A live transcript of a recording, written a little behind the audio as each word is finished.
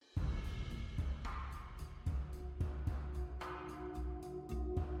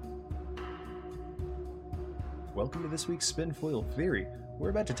Welcome to this week's Spinfoil Theory.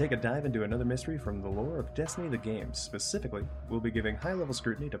 We're about to take a dive into another mystery from the lore of Destiny the game. Specifically, we'll be giving high-level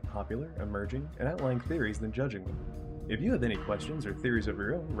scrutiny to popular, emerging, and outlying theories, then judging them. If you have any questions or theories of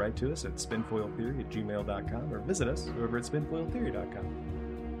your own, write to us at spinfoiltheory@gmail.com or visit us over at spinfoiltheory.com.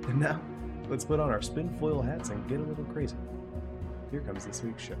 And now, let's put on our spinfoil hats and get a little crazy. Here comes this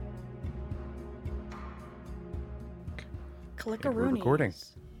week's show. Clickaroonies. We're recording.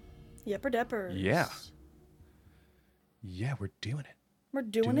 Yepper deppers. Yeah, we're doing it. We're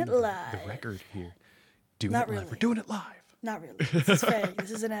doing it live. The record here. Doing Not it live. really. We're doing it live. Not really. This is fake. This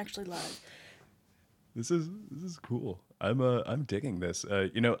isn't actually live. This is cool. I'm digging this.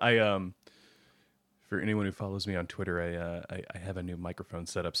 For anyone who follows me on Twitter, I have a new microphone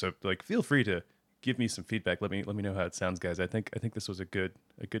set up. So feel free to give me some feedback. Let me know how it sounds, guys. I think this was a good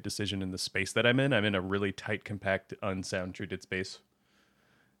decision in the space that I'm in. I'm in a really tight, compact, unsound treated space,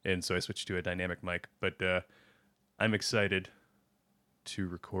 and so I switched to a dynamic mic. But I'm excited to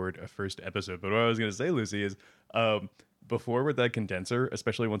record a first episode. But what I was gonna say, Lucy, is before with that condenser,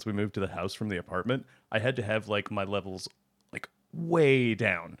 especially once we moved to the house from the apartment, I had to have my levels way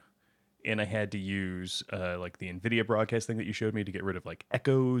down. And I had to use the NVIDIA broadcast thing that you showed me to get rid of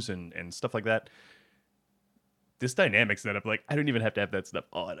echoes and stuff like that. This dynamic setup, I don't even have to have that stuff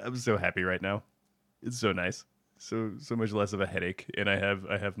on. I'm so happy right now. It's so nice. So much less of a headache. And I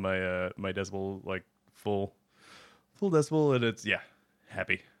have my my decibel full decibel, and it's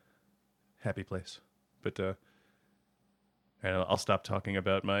happy place. But I'll stop talking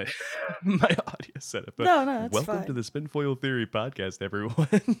about my my audio setup. But no, it's welcome fine. to the Spinfoil Theory podcast, everyone.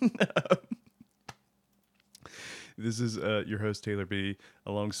 This is your host, Taylor B.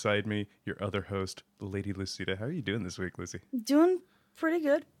 Alongside me, your other host, Lady Lucita. How are you doing this week, Lucy? Doing pretty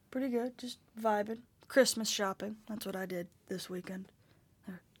good. Just vibing. Christmas shopping. That's what I did this weekend.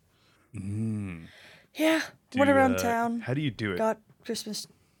 Yeah. Went around town. How do you do it? Got Christmas.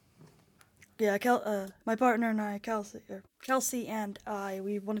 Yeah, my partner and I, Kelsey and I,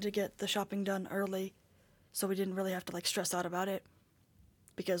 we wanted to get the shopping done early, so we didn't really have to stress out about it,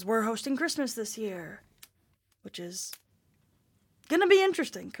 because we're hosting Christmas this year, which is gonna be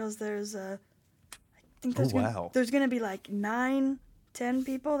interesting, because there's I think there's gonna be 9-10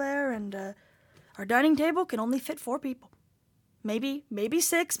 people there, and our dining table can only fit 4 people, maybe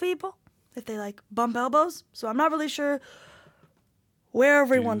 6 people if they bump elbows. So I'm not really sure where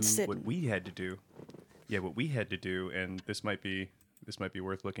everyone's sitting. What we had to do, and this might be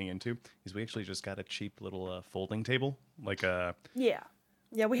worth looking into, is we actually just got a cheap little folding table, we have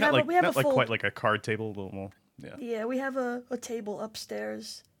not a full, quite like a card table, a little more. Yeah, we have a table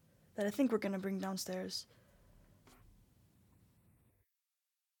upstairs that I think we're gonna bring downstairs.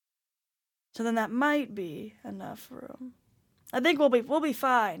 So then that might be enough room. I think we'll be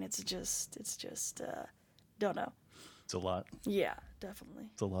fine. It's just don't know. It's a lot. Yeah, definitely.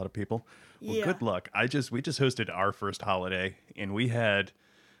 It's a lot of people. Well, Yeah. Good luck. We just hosted our first holiday, and we had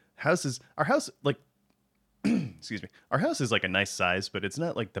houses. Our house, excuse me. Our house is a nice size, but it's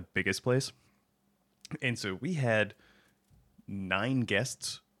not the biggest place. And so we had 9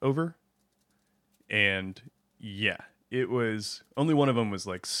 guests over, and it was only one of them was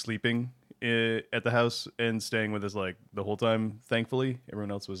sleeping at the house and staying with us the whole time. Thankfully,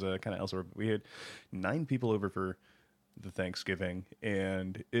 everyone else was kind of elsewhere. But we had 9 people over for the Thanksgiving,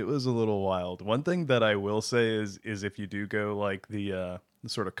 and it was a little wild. One thing that I will say is if you do go the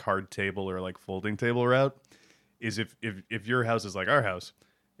sort of card table or folding table route, is if your house is like our house,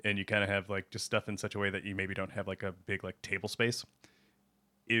 and you kind of have just stuff in such a way that you maybe don't have a big table space,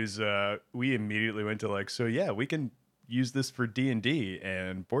 is we immediately went to so we can use this for D&D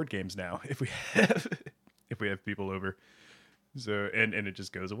and board games now if we have people over. So and it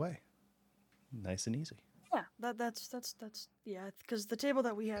just goes away, nice and easy. Yeah, that's because the table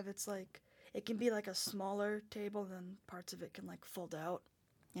that we have, it's it can be a smaller table, then parts of it can fold out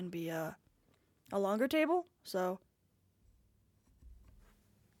and be a longer table, so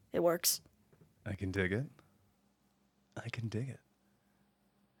it works. I can dig it.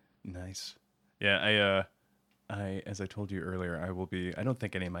 Nice. Yeah, I as I told you earlier, I don't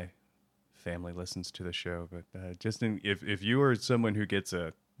think any of my family listens to the show, but if you are someone who gets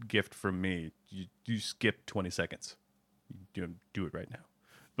a gift from me, you skip 20 seconds. You do it right now.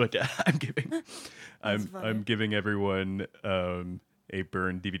 But I'm giving everyone a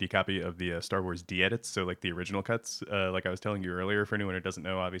burned DVD copy of the Star Wars D-edits, so the original cuts. Like I was telling you earlier, for anyone who doesn't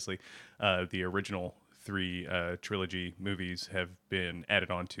know, obviously, the original 3 trilogy movies have been added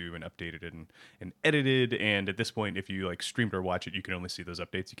onto and updated and edited. And at this point, if you streamed or watch it, you can only see those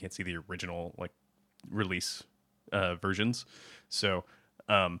updates. You can't see the original release versions. So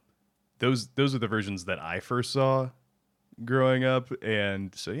those are the versions that I first saw growing up,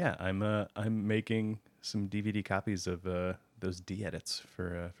 and so yeah, I'm making some DVD copies of those D-edits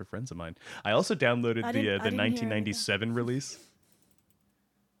for friends of mine. I also downloaded I the didn't hear anything. 1997 release.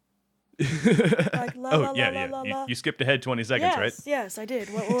 Like la Oh la la yeah, la yeah. la You, la. you skipped ahead 20 seconds, right? Yes, I did.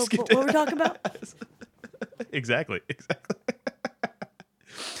 What Skipped were we talking about? exactly.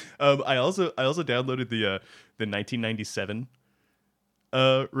 I also downloaded the 1997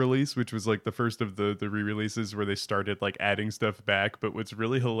 release, which was like the first of the re-releases where they started like adding stuff back. But what's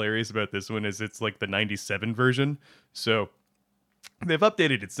really hilarious about this one is it's like the 97 version. So they've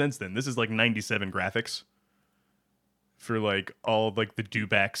updated it since then. This is like 97 graphics for like all like the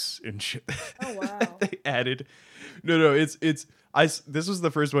dewbacks and shit Oh wow. that they added. No, it's this was the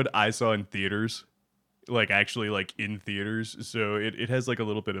first one I saw in theaters, like actually like in theaters. So it has like a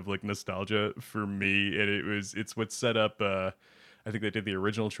little bit of like nostalgia for me, and it's what set up I think they did the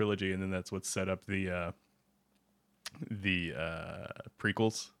original trilogy, and then that's what set up the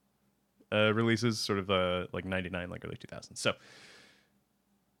prequels releases, sort of like 99, like early 2000s. So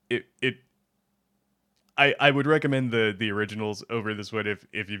it I would recommend the originals over this one if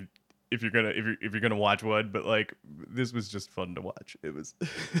you're gonna watch one, but like this was just fun to watch. It was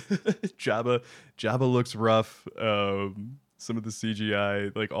Jabba looks rough. Some of the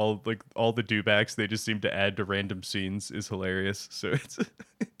CGI, like all the dewbacks they just seem to add to random scenes is hilarious. So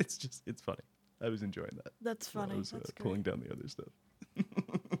it's funny. I was enjoying that. That's funny. I was That's great. pulling down the other stuff.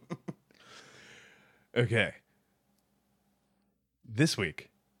 Okay. This week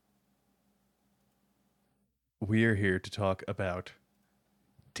we are here to talk about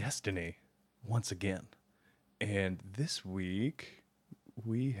Destiny once again. And this week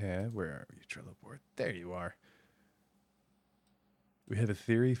we have, where are you, Trello board? There you are. We have a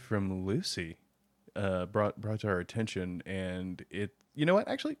theory from Lucy brought to our attention, and you know what?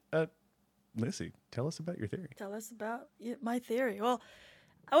 Actually, Lucy, tell us about your theory. Tell us about my theory. Well,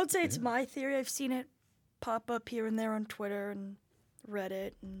 I would say it's my theory. I've seen it pop up here and there on Twitter and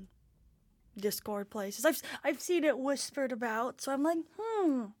Reddit and Discord places. I've seen it whispered about, so I'm like,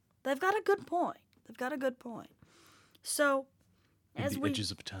 they've got a good point. They've got a good point. So,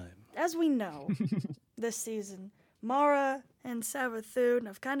 Edges of time. As we know, this season, Mara and Savathun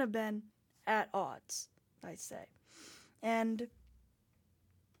have kind of been at odds, I'd say. And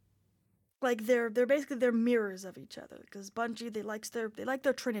like they're mirrors of each other, because Bungie they like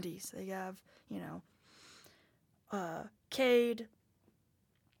their trinities. They have, Cade,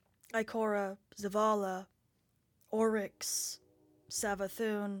 Ikora, Zavala, Oryx,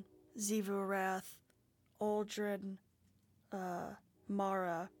 Savathun, Zivurath, Aldrin,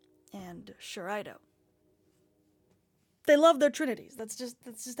 Mara, and Shiraido. They love their trinities. That's just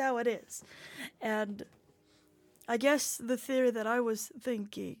how it is. And I guess the theory that I was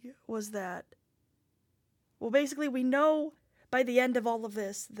thinking was that, well, basically we know by the end of all of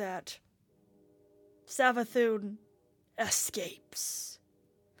this that Savathun escapes.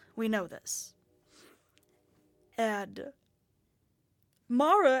 We know this. And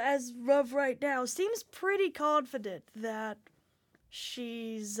Mara, as of right now, seems pretty confident that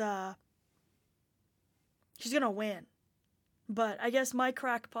she's gonna win. But I guess my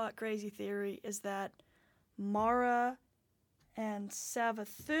crackpot crazy theory is that Mara and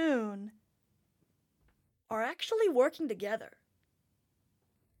Savathun are actually working together.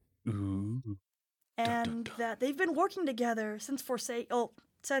 Ooh. And dun, dun. that they've been working together since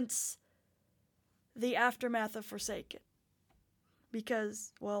since the aftermath of Forsaken.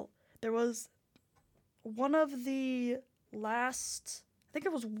 Because, well, there was one of the last, I think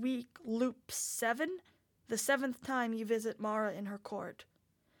it was loop 7, the 7th time you visit Mara in her court.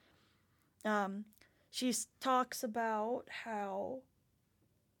 She talks about how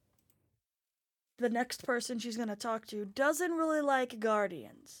the next person she's going to talk to doesn't really like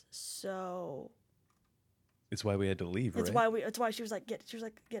Guardians, so It's why we had to leave, it's right? why she was like, get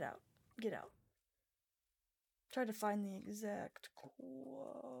out. Try to find the exact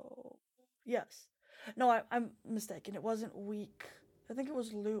quote. Yes. No, I'm mistaken. It wasn't week. I think it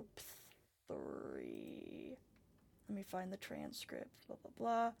was loop 3. Let me find the transcript. Blah, blah,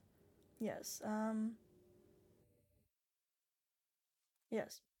 blah. Yes.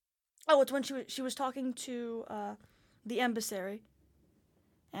 Yes. Oh, it's when she was talking to the emissary.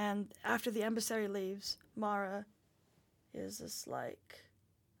 And after the emissary leaves, Mara is just like,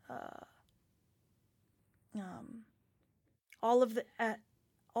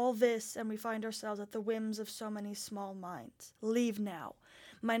 all this, and we find ourselves at the whims of so many small minds. Leave now.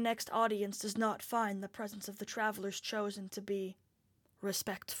 My next audience does not find the presence of the travelers chosen to be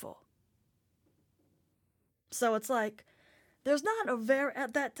respectful. So it's like there's not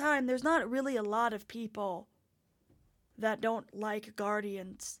at that time, there's not really a lot of people that don't like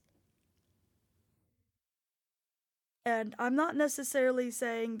Guardians. And I'm not necessarily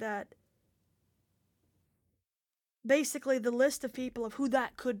saying that basically the list of people of who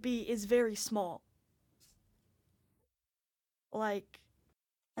that could be is very small. Like,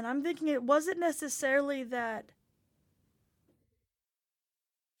 and I'm thinking it wasn't necessarily that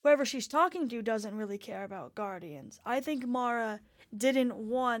whoever she's talking to doesn't really care about Guardians. I think Mara didn't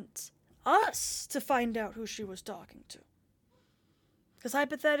want us to find out who she was talking to. Because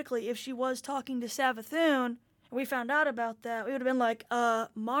hypothetically, if she was talking to Savathun, and we found out about that, we would have been like,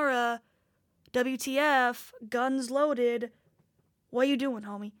 Mara, WTF, guns loaded, what you doing,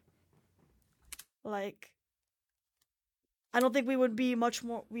 homie? Like, I don't think we would be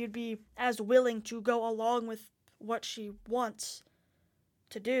we'd be as willing to go along with what she wants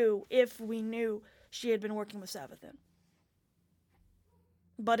to do if we knew she had been working with Savathun.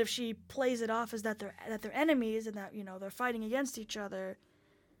 But if she plays it off as that they're enemies and that, they're fighting against each other,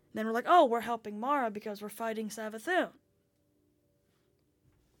 then we're like, oh, we're helping Mara because we're fighting Savathun.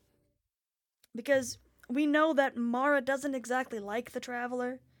 Because we know that Mara doesn't exactly like the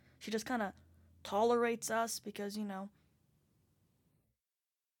Traveler. She just kind of tolerates us because,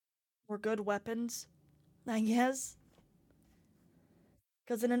 we're good weapons, I guess.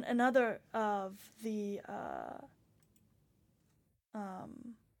 Because in another of the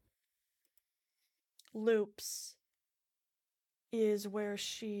loops is where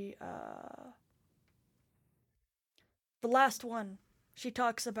she the last one, she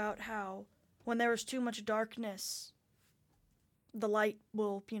talks about how when there is too much darkness, the light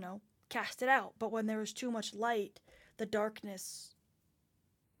will, cast it out. But when there is too much light, the darkness,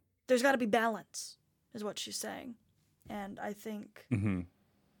 there's got to be balance, is what she's saying. And I think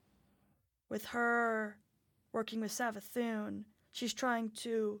with her working with Savathun, she's trying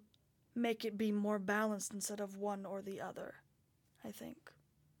to make it be more balanced instead of one or the other, I think.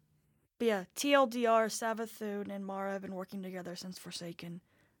 But yeah, TLDR, Savathun, and Mara have been working together since Forsaken.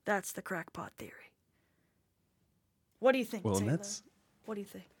 That's the crackpot theory. What do you think, Taylor? What do you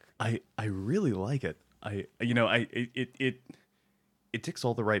think? I really like it. It ticks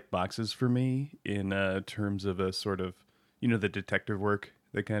all the right boxes for me in terms of a sort of, the detective work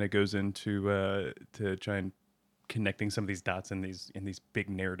that kind of goes into to try and connecting some of these dots in these big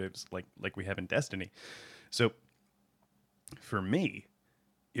narratives like we have in Destiny. So for me,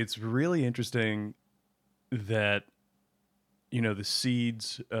 it's really interesting that the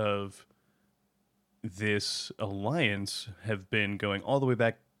seeds of this alliance have been going all the way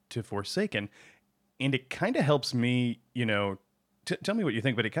back to Forsaken, and it kind of helps me, tell me what you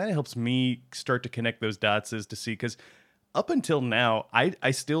think, but it kind of helps me start to connect those dots as to see, because up until now,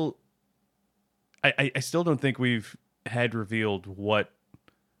 I still don't think we've had revealed what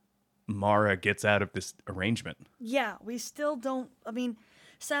Mara gets out of this arrangement. Yeah, we still don't. I mean,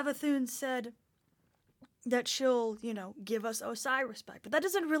 Savathun said that she'll, give us Osiris back, but that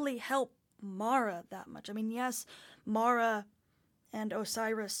doesn't really help Mara that much. I mean, yes, Mara and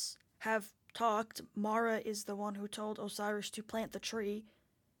Osiris have talked. Mara is the one who told Osiris to plant the tree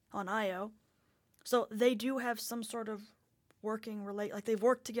on Io. So they do have some sort of working like they've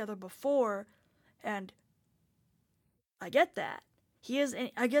worked together before, and I get that.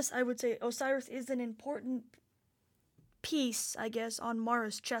 I guess I would say Osiris is an important piece, I guess, on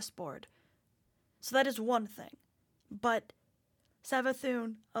Mara's chessboard. So that is one thing. But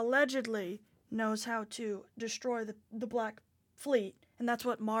Savathun allegedly knows how to destroy the Black Fleet, and that's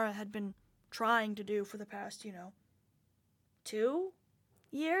what Mara had been trying to do for the past, 2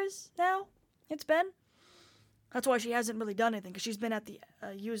 years now. It's been. That's why she hasn't really done anything, because she's been at the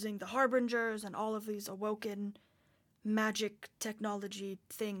using the Harbingers and all of these awoken magic technology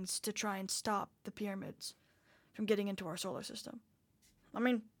things to try and stop the pyramids from getting into our solar system. I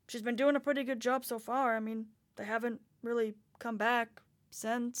mean, she's been doing a pretty good job so far. I mean, they haven't really come back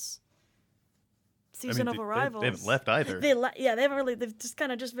since Season of Arrivals. They haven't left either. They haven't really. They've just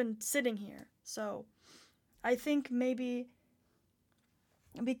kind of just been sitting here. So, I think maybe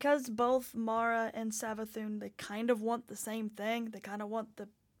because both Mara and Savathun, they kind of want the same thing. They kind of want the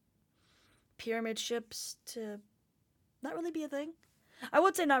pyramid ships to not really be a thing. I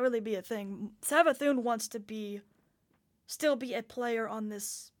would say not really be a thing. Savathun wants to still be a player on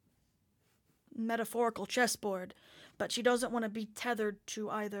this metaphorical chessboard, but she doesn't want to be tethered to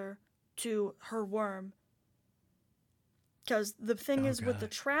her worm. Because the thing is, with the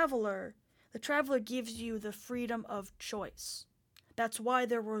Traveler gives you the freedom of choice. That's why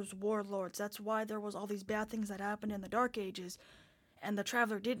there was warlords. That's why there was all these bad things that happened in the Dark Ages. And the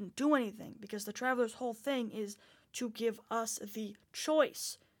Traveler didn't do anything because the Traveler's whole thing is to give us the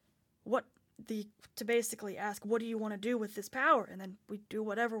choice. To basically ask, what do you want to do with this power? And then we do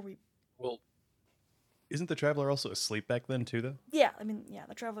whatever we... Well, isn't the Traveler also asleep back then too, though? Yeah, I mean, yeah,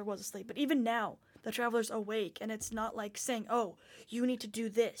 the Traveler was asleep. But even now, the Traveler's awake, and it's not like saying, oh, you need to do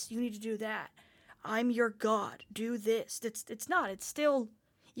this, you need to do that. I'm your god, do this. It's not. It's still,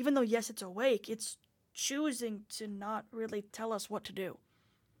 even though, yes, it's awake, it's choosing to not really tell us what to do.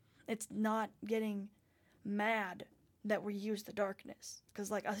 It's not getting mad that we use the darkness.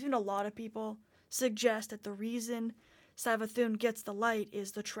 Because, like, I've seen a lot of people suggest that the reason Savathun gets the light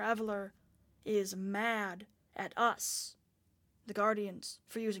is the Traveler is mad at us, the Guardians,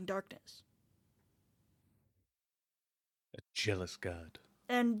 for using darkness. A jealous god.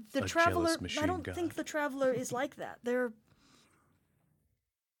 And the Traveler, I don't think the Traveler is like that.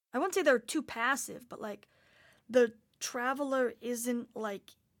 I wouldn't say they're too passive, but, like, the Traveler isn't,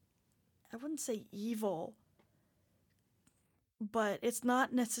 like, I wouldn't say evil, but it's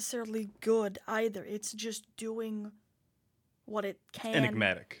not necessarily good either. It's just doing what it can.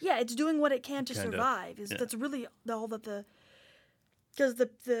 Enigmatic. Yeah, it's doing what it can to survive. That's really all that because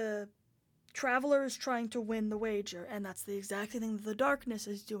the Traveler is trying to win the wager, and that's the exact thing that the darkness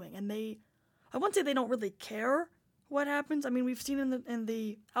is doing. And I wouldn't say they don't really care what happens. I mean, we've seen in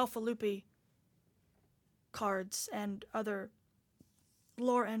the Alpha Lupi cards and other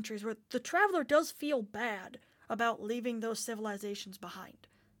lore entries where the Traveler does feel bad about leaving those civilizations behind.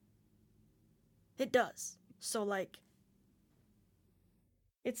 It does. So, like,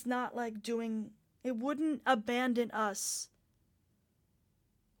 it's not like it wouldn't abandon us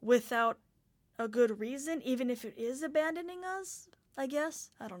without a good reason, even if it is abandoning us, I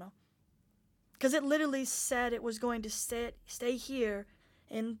guess. I don't know. Because it literally said it was going to stay here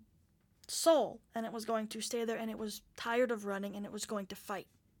in Seoul, and it was going to stay there, and it was tired of running, and it was going to fight.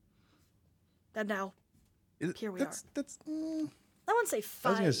 And now, here we are. I wouldn't say fight,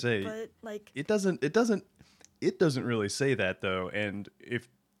 I was gonna say, but, like... It doesn't really say that, though, and if...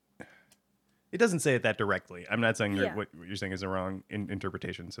 It doesn't say it that directly. I'm not saying what you're saying is a wrong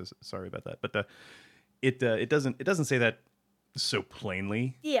interpretation, so sorry about that. But it doesn't say that so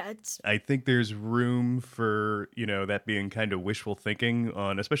plainly. Yeah, I think there's room for, that being kind of wishful thinking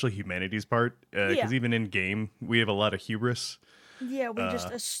on especially humanity's part, because even in game we have a lot of hubris. Yeah, we just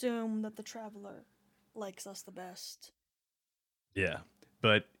assume that the Traveler likes us the best. Yeah,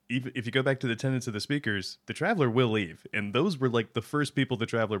 but even if you go back to the tenets of the speakers, the Traveler will leave, and those were like the first people the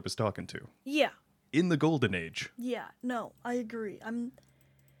Traveler was talking to. Yeah. In the Golden Age. Yeah, no, I agree.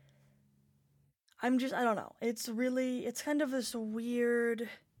 I'm just, I don't know. It's kind of this weird...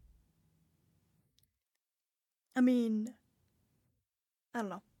 I mean, I don't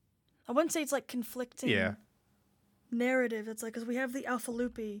know. I wouldn't say it's like conflicting narrative. It's like, because we have the Alpha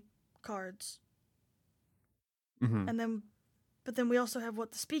Lupi cards. Mm-hmm. But then we also have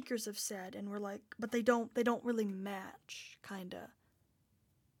what the speakers have said, and we're like, but they don't really match, kinda.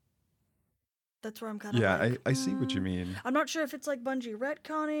 That's where I'm kind of like... I see what you mean. I'm not sure if it's like Bungie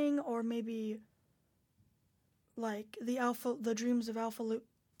retconning, or maybe like the dreams of the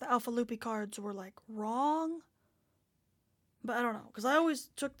Alpha Lupi cards were like wrong. But I don't know, because I always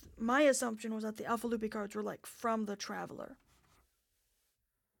my assumption was that the Alpha Lupi cards were like from the Traveler.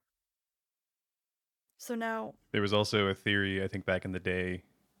 So now... There was also a theory, I think, back in the day.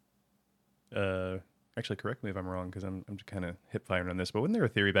 Actually, correct me if I'm wrong, because I'm just kind of hip-firing on this. But wasn't there a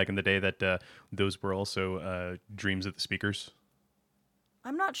theory back in the day that those were also dreams of the speakers?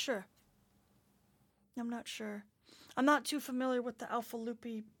 I'm not sure. I'm not too familiar with the Alpha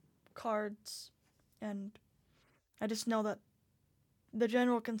Lupi cards, and I just know that the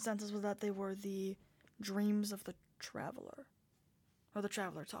general consensus was that they were the dreams of the Traveler, or the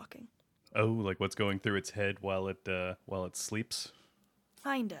Traveler talking. Oh, like what's going through its head while it sleeps?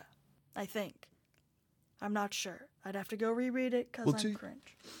 Kinda, I think. I'm not sure. I'd have to go reread it because I'm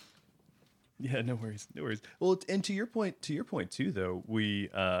cringe. Yeah, no worries. Well, and to your point too, though, we,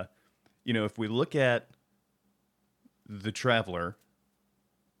 if we look at the Traveler,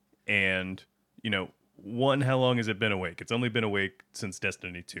 and one, how long has it been awake? It's only been awake since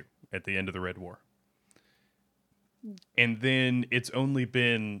Destiny 2 at the end of the Red War, and then it's only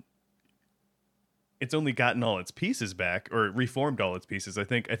gotten all its pieces back, or reformed all its pieces. I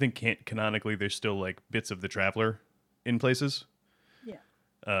think canonically there's still like bits of the Traveler in places. Yeah.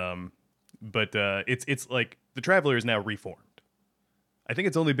 But it's like the Traveler is now reformed. I think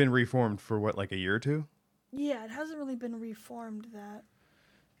it's only been reformed for what, like a year or two? Yeah, it hasn't really been reformed that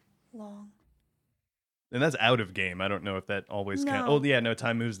long. And that's out of game. I don't know if that always counts. Oh yeah, no,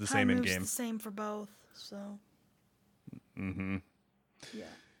 time moves the same in game. The same for both, so. Mm-hmm. Yeah.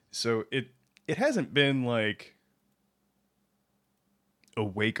 So it hasn't been like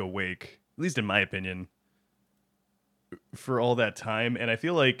awake, at least in my opinion, for all that time. And I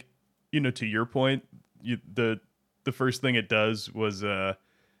feel like, to your point, the first thing it does was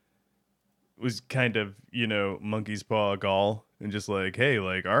kind of, monkey's paw gall and just like, hey,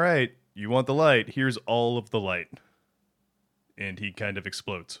 like, all right, you want the light, here's all of the light. And he kind of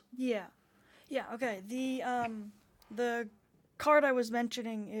explodes. Yeah. Yeah, okay. The card I was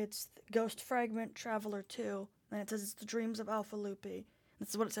mentioning, it's Ghost Fragment Traveler 2, and it says it's the dreams of Alpha Lupi. This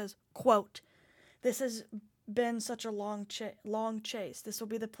is what it says, quote, "This has been such a long chase. This will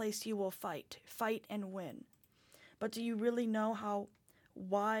be the place you will fight and win. But do you really know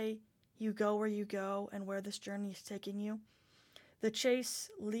why you go where you go and where this journey is taking you? The chase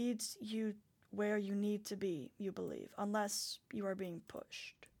leads you where you need to be, you believe, unless you are being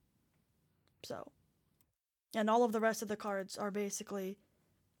pushed." So, and all of the rest of the cards are basically,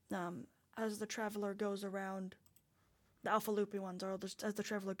 as the traveler goes around, the Alpha Loopy ones are just as the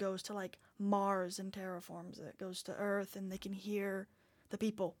traveler goes to like Mars and terraforms it, goes to Earth and they can hear the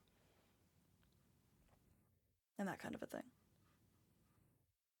people. And that kind of a thing.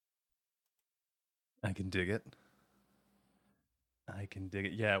 I can dig it.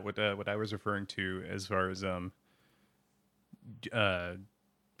 Yeah, what I was referring to as far as uh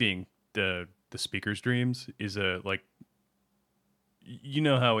being the speaker's dreams is like,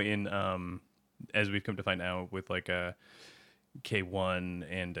 how in as we've come to find out with like K1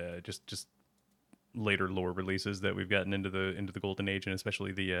 and just later lore releases that we've gotten into the golden age, and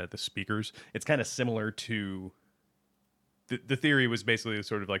especially the speakers, it's kind of similar to the theory was basically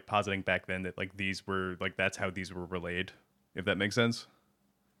sort of like positing back then that like these were like that's how these were relayed, if that makes sense.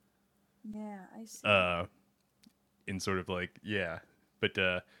 Yeah, I see. In sort of like, yeah, but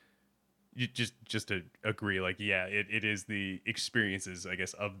you just to agree, like, yeah, it is the experiences, I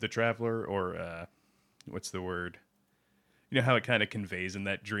guess, of the traveler, or what's the word, how it kind of conveys in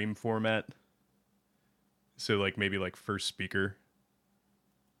that dream format. So like maybe like first speaker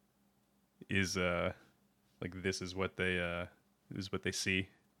is like this is what they see,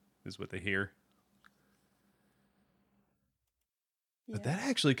 is what they hear. But Yeah. that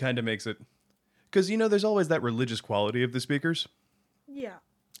actually kind of makes it, because there's always that religious quality of the speakers. Yeah.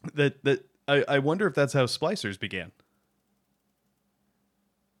 That I wonder if that's how splicers began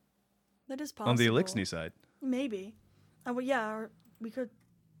That is on the possible. Elixni side. Maybe. Well, yeah, or we could.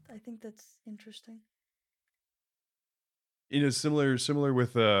 I think that's interesting. Similar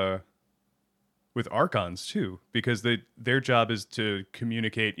with archons too, because their job is to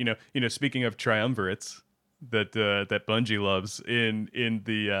communicate. Speaking of triumvirates that Bungie loves in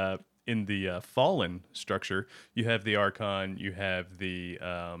the fallen structure, you have the archon, you have the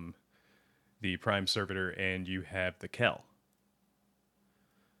prime servitor, and you have the Kel.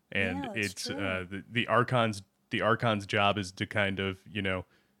 And Yeah, that's it's true. the archon's job is to kind of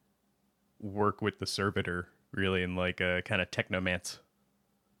work with the servitor, really, in like a kind of technomance.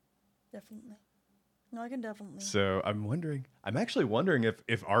 Definitely. No, I can definitely. So I'm actually wondering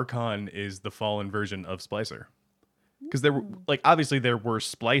if Archon is the fallen version of Splicer, because there were Hmm. like obviously there were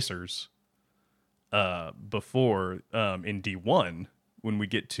splicers before in D1 when we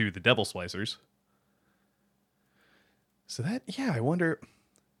get to the Devil Splicers. So that, yeah, I wonder,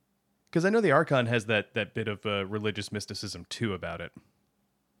 because I know the Archon has that bit of religious mysticism too about it,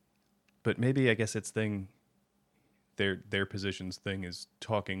 but maybe I guess its thing, their position's thing is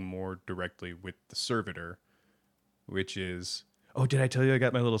talking more directly with the servitor, which is, oh, did I tell you I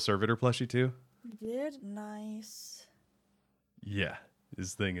got my little servitor plushie too? You did? Nice. Yeah,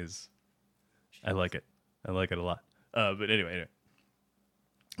 his thing is, I like it. I like it a lot. But anyway,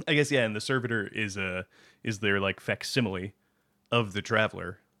 I guess, yeah, and the servitor is their like facsimile of the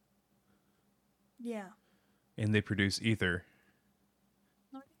traveler, Yeah. and they produce ether.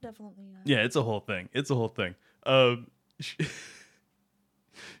 No, I can definitely. Yeah, it's a whole thing. It's a whole thing. Um, sh-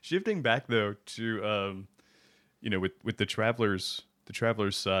 Shifting back though to with the travelers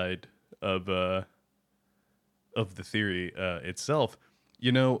side of the theory itself,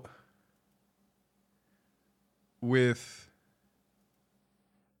 you know, with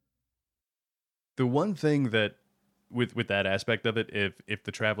the one thing that with that aspect of it, if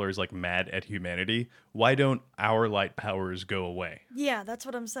the traveler is like mad at humanity, why don't our light powers go away? Yeah, that's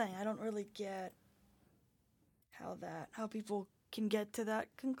what I'm saying. I don't really get how people can get to that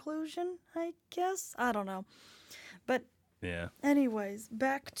conclusion, I guess. I don't know. But Yeah. anyways,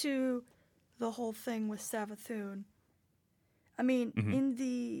 back to the whole thing with Savathun. I mean, Hmm.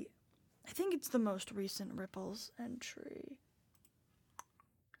 I think it's the most recent Ripples entry.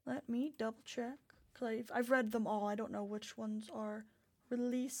 Let me double check. Cause I've read them all. I don't know which ones are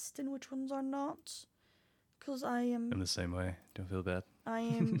released and which ones are not. Because I am I'm the same way. Don't feel bad. I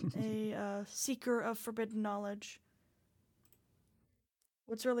am a seeker of forbidden knowledge.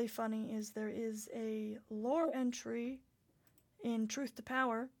 What's really funny is there is a lore entry in Truth to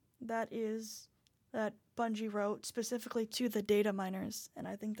Power that Bungie wrote specifically to the data miners, and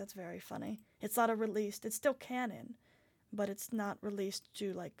I think that's very funny. It's not a released, it's still canon, but it's not released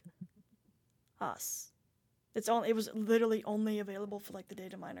to like us. It was literally only available for like the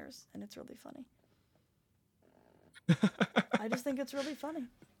data miners, and it's really funny. I just think it's really funny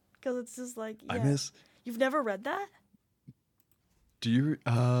because it's just like, yeah. You've never read that? Do you?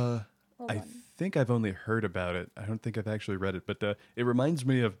 Hold I on. think I've only heard about it. I don't think I've actually read it, but it reminds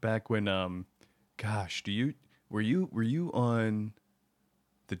me of back when gosh, were you on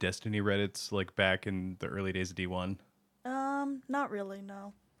the Destiny Reddits like back in the early days of D1? Not really,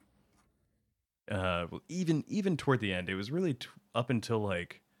 no. Well, even toward the end, it was really up until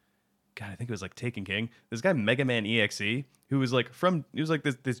like, God, I think it was like Taken King. This guy Mega Man EXE, who was like he was like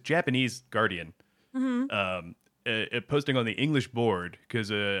this Japanese guardian, posting on the English board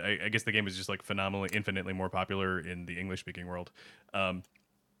because I guess the game was just like phenomenally, infinitely more popular in the English speaking world.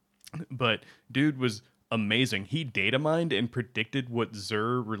 But dude was amazing. He data mined and predicted what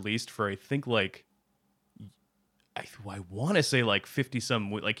Xur released for I think like I want to say like 50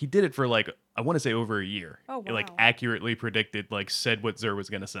 some, like he did it for like I want to say over a year. Oh, wow. It like accurately predicted, like said what Xur was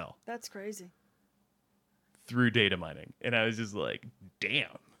gonna sell That's crazy. through data mining, and I was just like,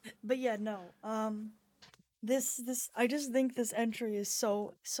 damn. But yeah, no. This I just think this entry is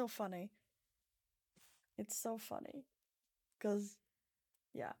so funny. It's so funny. Cuz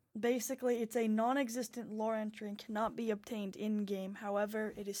yeah, basically it's a non-existent lore entry and cannot be obtained in-game.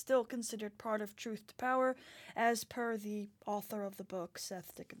 However, it is still considered part of Truth to Power as per the author of the book,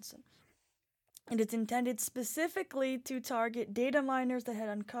 Seth Dickinson. And it's intended specifically to target data miners that had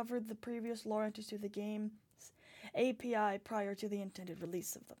uncovered the previous lore entries to the game's API prior to the intended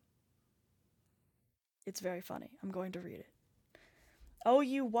release of them. It's very funny. I'm going to read it. Oh,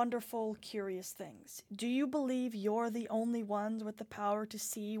 you wonderful, curious things. Do you believe you're the only ones with the power to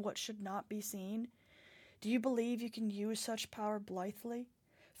see what should not be seen? Do you believe you can use such power blithely?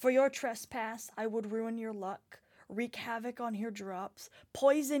 For your trespass, I would ruin your luck, wreak havoc on your drops,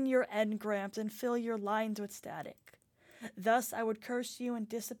 poison your engrams, and fill your lines with static. Thus, I would curse you and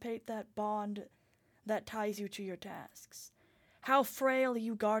dissipate that bond that ties you to your tasks. How frail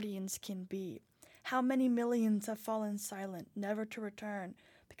you guardians can be. How many millions have fallen silent, never to return,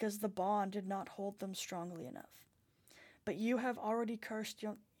 because the bond did not hold them strongly enough. But you have already cursed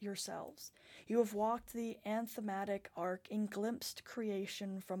yourselves. You have walked the anthematic arc and glimpsed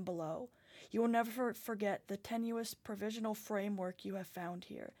creation from below. You will never forget the tenuous provisional framework you have found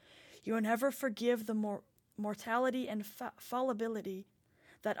here. You will never forgive the mortality and fallibility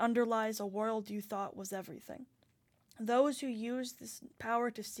that underlies a world you thought was everything. Those who use this power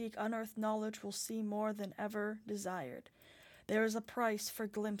to seek unearthed knowledge will see more than ever desired. There is a price for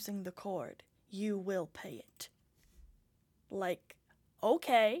glimpsing the cord. You will pay it. Like,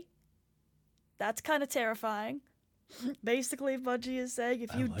 okay. That's kind of terrifying. Basically, Bungie is saying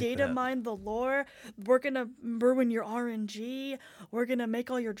if you data mine the lore, we're going to ruin your RNG. We're going to make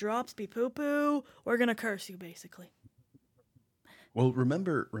all your drops be poo-poo. We're going to curse you, basically. Well,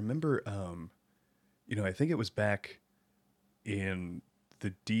 remember, I think it was back in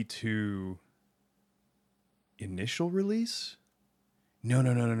the D2 initial release.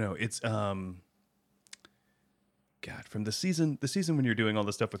 No. It's God, from the season when you're doing all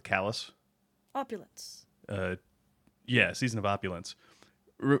the stuff with Callus. Opulence. Yeah, Season of Opulence.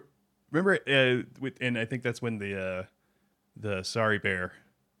 Remember, and I think that's when the Sorry Bear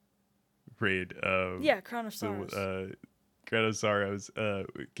raid. Crown of Sorrows. Crown of Sorrows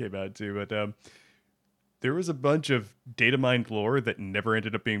came out too, but there was a bunch of data mined lore that never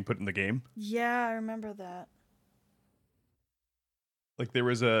ended up being put in the game. Yeah, I remember that. Like there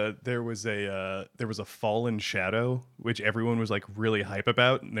was a fallen shadow which everyone was like really hype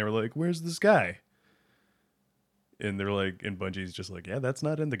about, and they were like, "Where's this guy?" And they're like, and Bungie's just like, "Yeah, that's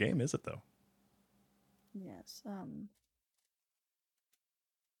not in the game, is it though?" Yes.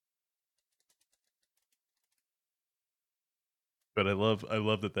 But I love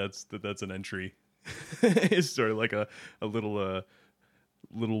that's an entry. It's sort of like a little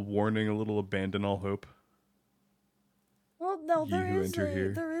warning, a little abandon all hope. Well, no, there is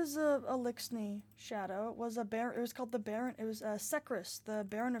a Elixni shadow. It was called the Baron. It was Sekris, the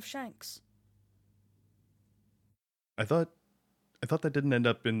Baron of Shanks. I thought that didn't end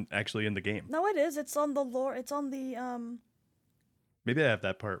up actually in the game. No, it is. It's on the lore. It's on the Maybe I have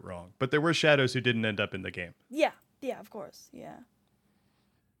that part wrong. But there were shadows who didn't end up in the game. Yeah, of course. Yeah.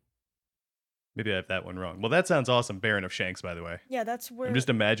 Maybe I have that one wrong. Well, that sounds awesome. Baron of Shanks, by the way. Yeah, that's I'm where. just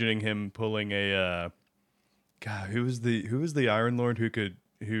imagining him pulling a God, who was the Iron Lord who could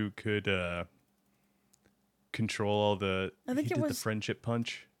control all the I he think it did the was. friendship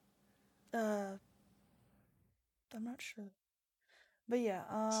punch. Uh, I'm not sure, but yeah.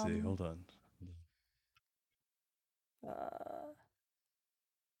 Let's see, hold on. Uh,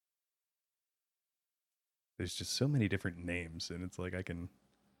 There's just so many different names, and it's like I can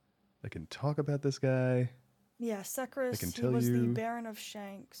talk about this guy. yeah, I can Sekris. He tell was the you Baron of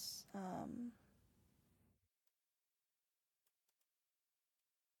Shanks.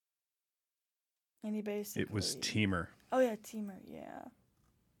 And he it was basically. Teamer. Oh yeah, Teamer. Yeah.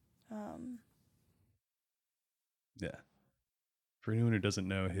 Um. Yeah. For anyone who doesn't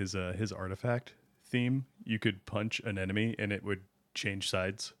know his artifact theme, you could punch an enemy and it would change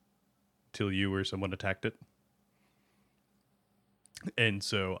sides till you or someone attacked it. And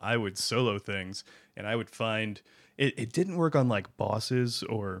so I would solo things and I would find it didn't work on like bosses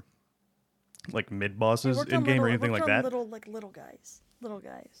or like mid It bosses worked in on game little. or It anything worked like on that. little like little guys. Little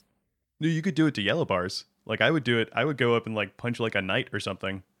guys. No, you could do it to yellow bars. Like I would do it. I would go up and like punch like a knight or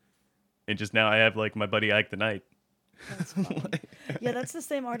something, and just now I have like my buddy Ike the Knight. That's funny. Yeah, that's the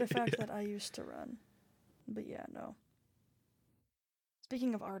same artifact that I used to run. But yeah, no.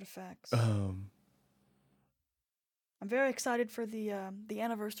 Speaking of artifacts, um, I'm very excited for the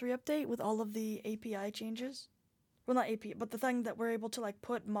anniversary update with all of the API changes. Well, not API, but the thing that we're able to like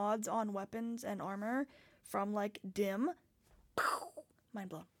put mods on weapons and armor from like dim. Mind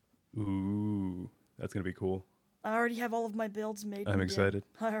blown. ooh, that's gonna be cool. I already have all of my builds made. I'm in excited.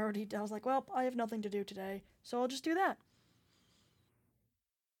 Dim. I was like, well, I have nothing to do today, so I'll just do that.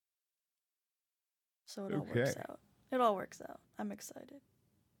 So it all works Okay, out. It all works out. I'm excited.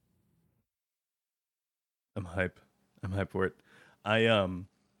 I'm hype. I'm hype for it. I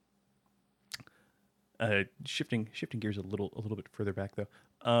shifting gears a little bit further back though.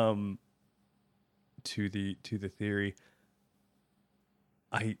 To the theory.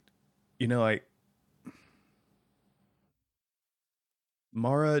 I, you know, I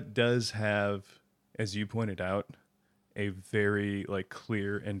Mara does have, as you pointed out, a very like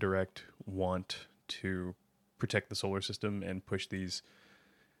clear and direct want to protect the solar system and push these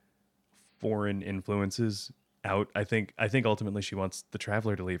foreign influences out. I think ultimately she wants the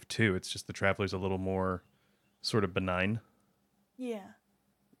Traveler to leave too. It's just the Traveler's a little more sort of benign Yeah.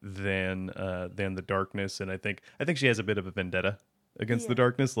 than the darkness, and I think she has a bit of a vendetta against the Yeah.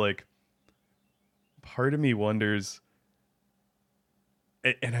 darkness. Like part of me wonders,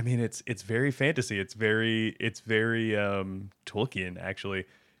 and I mean it's very fantasy. It's very Tolkien actually.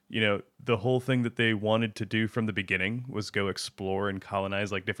 You know, the whole thing that they wanted to do from the beginning was go explore and colonize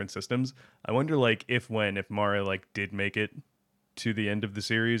like different systems. I wonder like if Mara like did make it to the end of the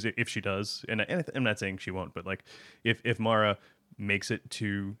series, if she does, and I'm not saying she won't, but like if Mara makes it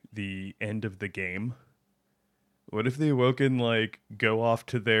to the end of the game, what if the Awoken like go off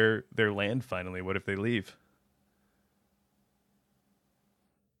to their land finally? What if they leave?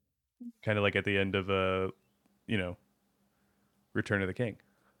 Kind of like at the end of you know, Return of the King.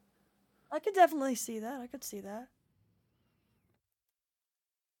 I could definitely see that. I could see that.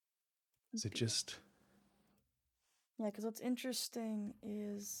 Is it just Yeah, because what's interesting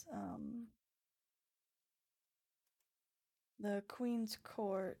is the Queen's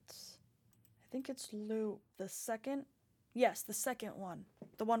Court. I think it's Loop the second. Yes, the second one.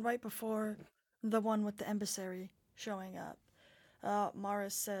 The one right before the one with the emissary showing up. Mara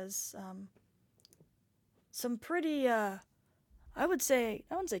says some pretty I wouldn't say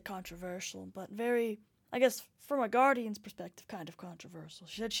controversial, but very, I guess from a Guardian's perspective, kind of controversial.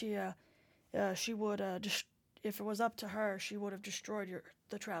 She said she would just if it was up to her, she would have destroyed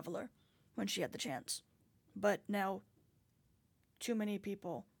the Traveler when she had the chance. But now, too many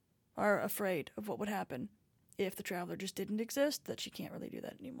people are afraid of what would happen if the Traveler just didn't exist. That she can't really do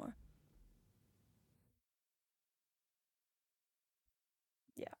that anymore.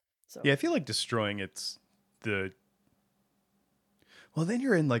 Yeah. So yeah? I feel like destroying it's the well. Then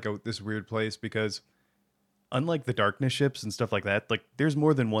you're in like this weird place because unlike the darkness ships and stuff like that, like there's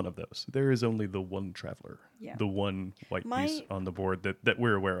more than one of those. There is only the one Traveler, yeah, the one white piece my on the board that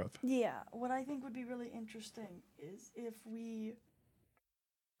we're aware of. yeah. What I think would be really interesting is if we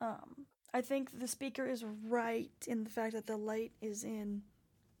I think the speaker is right in the fact that the light is in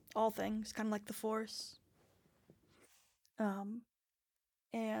all things, kind of like the Force. Um,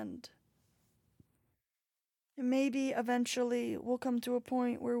 and maybe eventually we'll come to a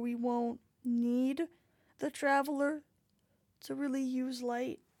point where we won't need the Traveler to really use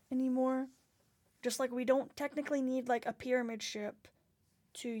light anymore. Just like we don't technically need like a pyramid ship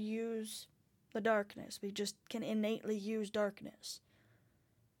to use the darkness. We just can innately use darkness.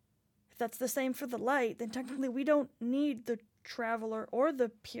 If that's the same for the light, then technically we don't need the traveler or the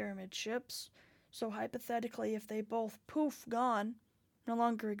pyramid ships. So hypothetically, if they both poof gone, no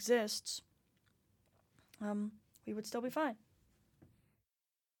longer exists, we would still be fine.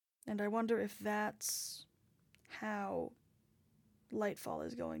 And I wonder if that's how Lightfall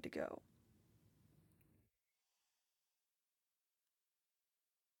is going to go.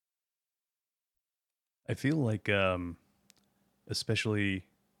 I feel like, especially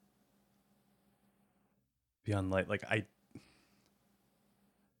beyond light, like I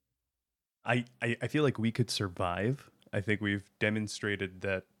feel like we could survive. I think we've demonstrated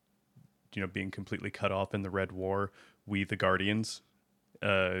that, being completely cut off in the Red War, we the Guardians,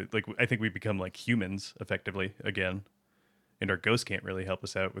 like I think we become like humans effectively again, and our ghost can't really help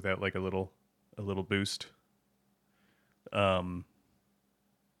us out without like a little boost, um,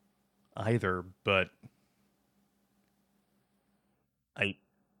 either. But I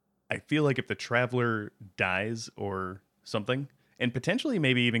I feel like if the traveler dies or something, and potentially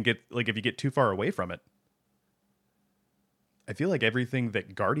maybe even get like if you get too far away from it, I feel like everything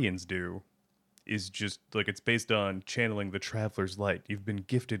that Guardians do is just like it's based on channeling the traveler's light. You've been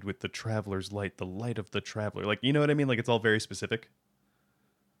gifted with the traveler's light, the light of the traveler. Like, you know what I mean? Like it's all very specific.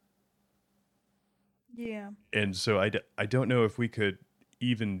 Yeah. And so I don't know if we could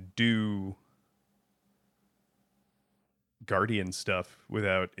even do Guardian stuff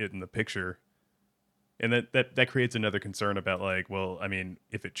without it in the picture. And that creates another concern about like, well, I mean,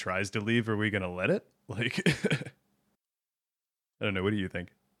 if it tries to leave, are we going to let it? Like, I don't know. What do you think?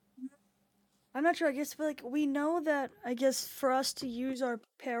 I'm not sure. I guess like we know that I guess for us to use our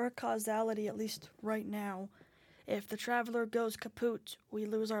paracausality, at least right now, if the traveler goes kaput, we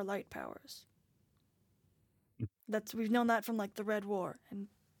lose our light powers. That's we've known that from like the Red War and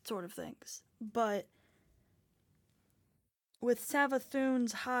sort of things. But with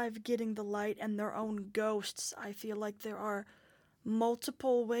Savathun's hive getting the light and their own ghosts, I feel like there are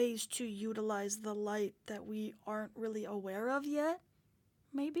multiple ways to utilize the light that we aren't really aware of yet.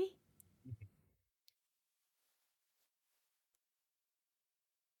 Maybe?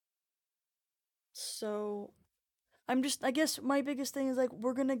 So I guess my biggest thing is like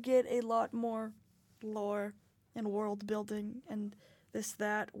we're gonna get a lot more lore and world building and this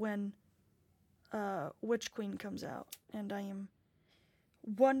that when Witch Queen comes out, and I am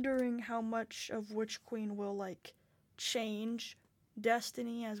wondering how much of Witch Queen will like change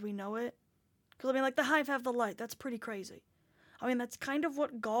Destiny as we know it. Because I mean, like the Hive have the light. That's pretty crazy. I mean, that's kind of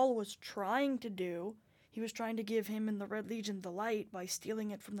what Gaul was trying to do. He was trying to give him and the Red Legion the light by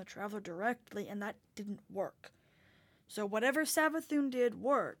stealing it from the Traveler directly, and that didn't work. So whatever Savathun did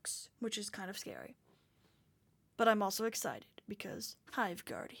works, which is kind of scary. But I'm also excited because Hive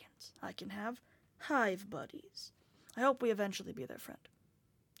Guardians. I can have Hive buddies. I hope we eventually be their friend.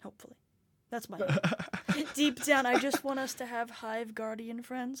 Hopefully. That's my aim. Deep down, I just want us to have Hive Guardian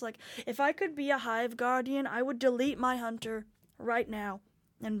friends. Like, if I could be a Hive Guardian, I would delete my Hunter right now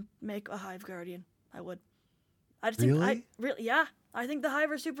and make a Hive Guardian. I would. I just think Really? yeah. I think the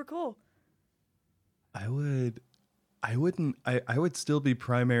Hive are super cool. I would. I wouldn't. I would still be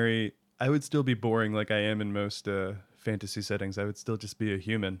primary. I would still be boring like I am in most fantasy settings. I would still just be a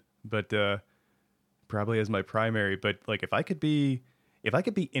human, but probably as my primary. But like, if I could be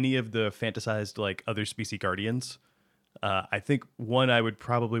any of the fantasized like other species guardians, I think one I would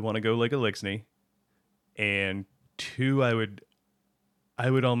probably want to go like Elixni, and two I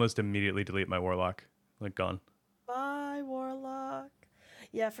would almost immediately delete my warlock, like gone. Bye, Warlock.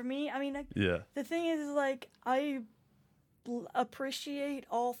 Yeah, for me, I mean, Yeah. the thing is, like, I appreciate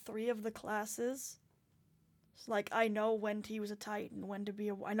all three of the classes. It's like, I know when to use a Titan, when to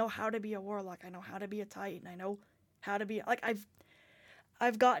be I know how to be a Warlock, I know how to be a Titan, I know how to be, like,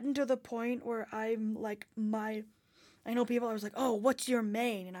 I've gotten to the point where I'm, like, I know people are like, oh, what's your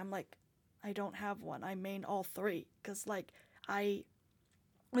main? And I'm like, I don't have one. I main all three. Because, like,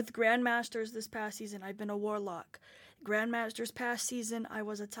 with Grandmasters this past season, I've been a Warlock. Grandmasters past season, I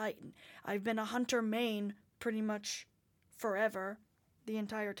was a Titan. I've been a Hunter main pretty much forever, the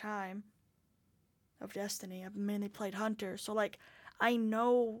entire time of Destiny. I've mainly played Hunter. So, like, I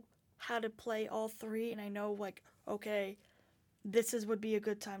know how to play all three, and I know, like, okay, would be a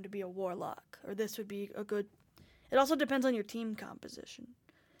good time to be a Warlock. Or this would be a good. It also depends on your team composition.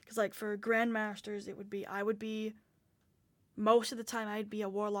 Because, like, for Grandmasters, I would be most of the time I'd be a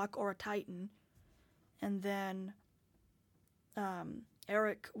Warlock or a Titan, and then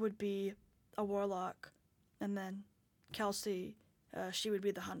Eric would be a Warlock, and then Kelsey, she would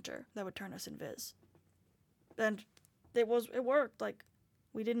be the Hunter that would turn us invis. And it worked. Like,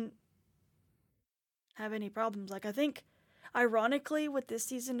 we didn't have any problems. Like, I think, ironically, with this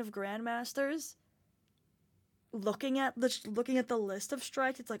season of Grandmasters, looking at the list of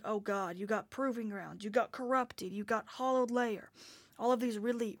strikes, it's like, oh god, you got Proving Grounds, you got Corrupted, you got Hollowed Layer, all of these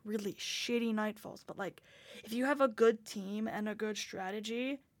really, really shitty Nightfalls. But like, if you have a good team and a good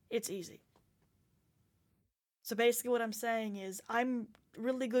strategy, it's easy. So basically, what I'm saying is, I'm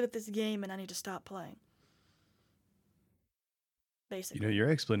really good at this game, and I need to stop playing. Basically, your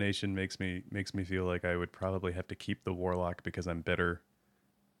explanation makes me feel like I would probably have to keep the Warlock because I'm better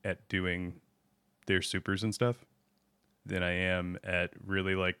at doing their supers and stuff than I am at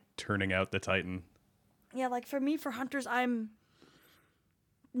really like turning out the Titan. yeah. Like for me, for hunters, I'm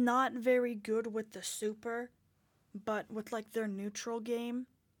not very good with the super, but with like their neutral game,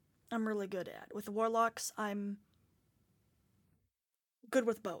 I'm really good at. With warlocks, I'm good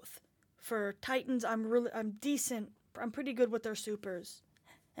with both. For titans, I'm decent. I'm pretty good with their supers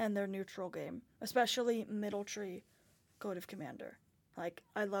and their neutral game, especially middle tree Code of Commander. Like,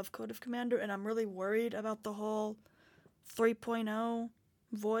 I love Code of Commander, and I'm really worried about the whole 3.0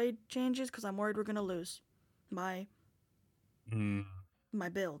 void changes because I'm worried we're gonna lose my my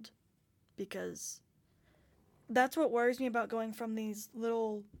build, because that's what worries me about going from these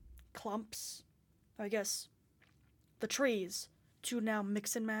little clumps, I guess, the trees, to now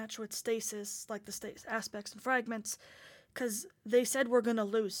mix and match with stasis, like the stasis aspects and fragments, because they said we're gonna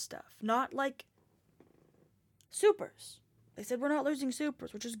lose stuff, not like supers. They said we're not losing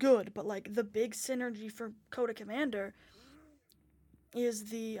supers, which is good, but like the big synergy for Coda Commander is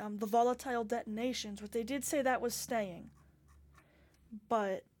the volatile detonations, which they did say that was staying,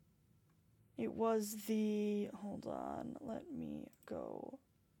 but it was the, hold on, let me go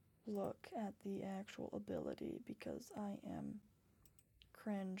look at the actual ability because I am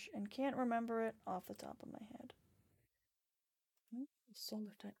cringe and can't remember it off the top of my head.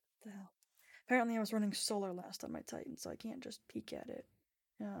 Solar Titan, what the hell? Apparently I was running solar last on my Titan, so I can't just peek at it.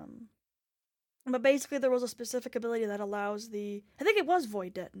 But basically there was a specific ability that allows I think it was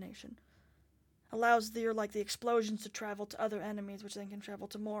void detonation. Allows the explosions to travel to other enemies, which then can travel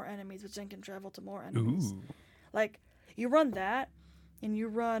to more enemies, which then can travel to more enemies. Ooh. Like, you run that, and you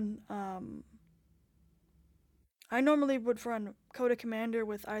run, I normally would run Coda Commander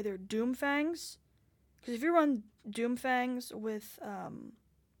with either Doomfangs, because if you run Doomfangs with,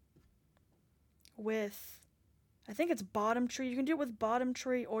 I think it's Bottom Tree, you can do it with Bottom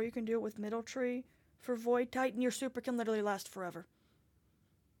Tree, or you can do it with Middle Tree for Void Titan, your super can literally last forever.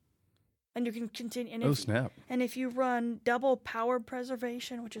 And you can continue. And Snap. And if you run double Power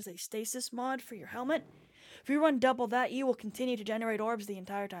Preservation, which is a stasis mod for your helmet, if you run double that, you will continue to generate orbs the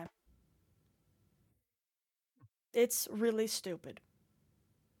entire time. It's really stupid.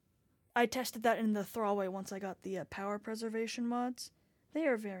 I tested that in the throwaway once I got the Power Preservation mods. They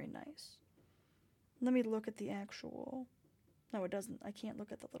are very nice. Let me look at the actual. No, it doesn't. I can't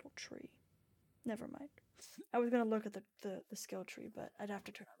look at the little tree. Never mind. I was gonna look at the skill tree, but I'd have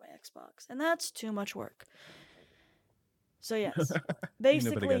to turn on my Xbox, and that's too much work. So yes,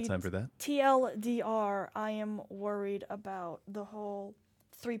 basically, Nobody got time for that. TLDR, I am worried about the whole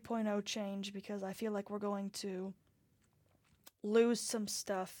 3.0 change because I feel like we're going to lose some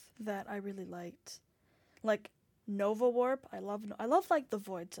stuff that I really liked, like Nova Warp. I love like the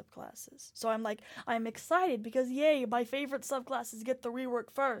Void subclasses. So I'm excited because yay, my favorite subclasses get the rework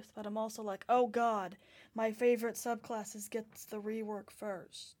first. But I'm also like, oh god, my favorite subclasses gets the rework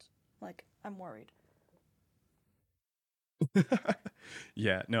first. Like, I'm worried.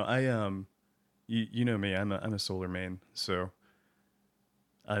 Yeah, no, you know me, I'm a solar main, so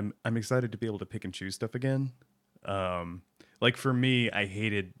I'm excited to be able to pick and choose stuff again. Like for me, I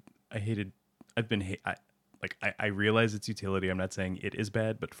realize its utility. I'm not saying it is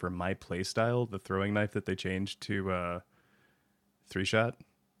bad, but for my play style, the throwing knife that they changed to 3-shot.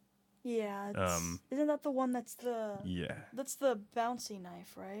 Yeah, isn't that the one that's yeah, that's the bouncy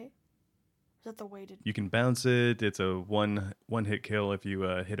knife, right? Is that the weighted? You can bounce it. It's a one hit kill if you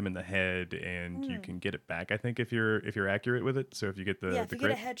hit him in the head, and you can get it back. I think if you're accurate with it. So if you get the if you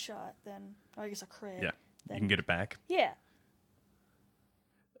crit, get a headshot, then I guess a crit. yeah, then, you can get it back. Yeah.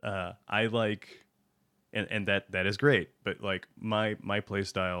 I like, and that is great. But like my play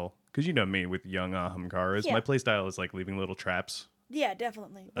style, because you know me with young Ahamkaras, my play style is like leaving little traps. Yeah,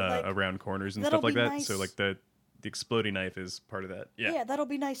 definitely. Around corners and stuff like that. Nice. So like the exploding knife is part of that. Yeah. Yeah, that'll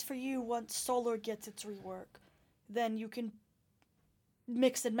be nice for you once Solar gets its rework. Then you can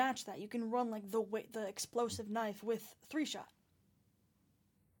mix and match that. You can run like the explosive knife with 3-shot.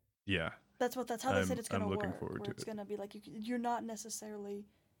 Yeah. That's how they said it's gonna work. I'm looking forward to it. It's gonna be like you're not necessarily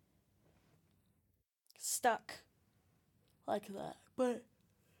stuck like that. But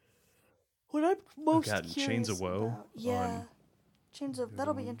what I'm most God, Chains of curious Woe about, yeah, on Chains of the other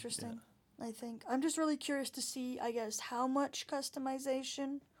that'll be one. interesting. I think I'm just really curious to see, I guess, how much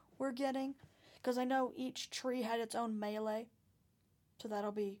customization we're getting, because I know each tree had its own melee, so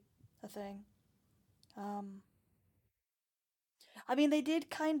that'll be a thing. Um, I mean, they did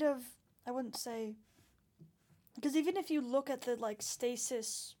kind of, I wouldn't say, because even if you look at the like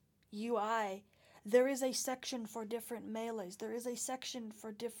stasis UI, there is a section for different melees. There is a section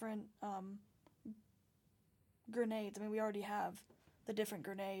for different grenades. I mean, we already have the different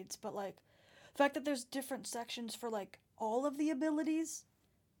grenades, but like the fact that there's different sections for like all of the abilities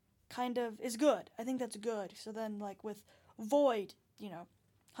kind of is good. I think that's good. So then like with Void,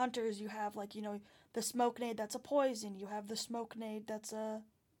 hunters, you have like, the smoke nade that's a poison, you have the smoke nade that's a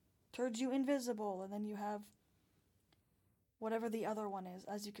turns you invisible, and then you have whatever the other one is.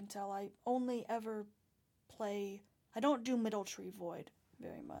 As you can tell, I only ever play I don't do middle tree Void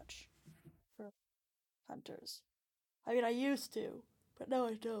very much for hunters. I mean, I used to, but now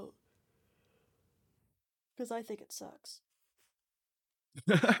I don't. Because I think it sucks.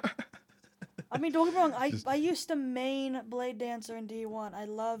 I mean, don't get me wrong, Just I used to main Blade Dancer in D1. I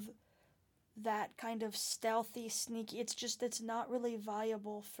love that kind of stealthy, sneaky. It's not really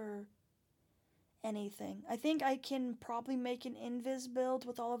viable for anything. I think I can probably make an Invis build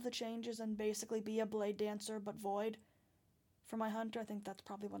with all of the changes and basically be a Blade Dancer but Void for my Hunter. I think that's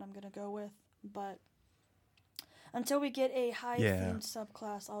probably what I'm going to go with. But until we get a high yeah. themed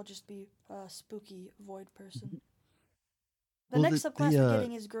subclass, I'll just be a spooky Void person. The Well, next subclass we're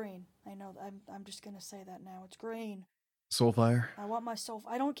getting is green. I know. I'm just gonna say that now. It's green. Soulfire. I want my soul.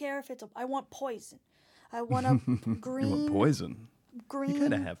 I don't care if it's a. I want poison. I want a You want green. poison? You kind of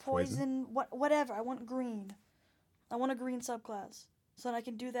Green have poison. Whatever. I want green. I want a green subclass so that I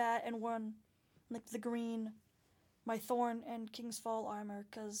can do that and run like the green, my Thorn and King's Fall armor,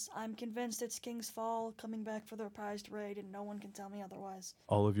 because I'm convinced it's King's Fall coming back for the reprised raid, and no one can tell me otherwise.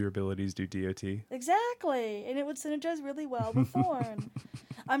 All of your abilities do DOT. Exactly, and it would synergize really well with Thorn.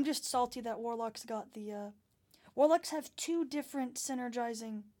 I'm just salty that Warlocks got the. Warlocks have two different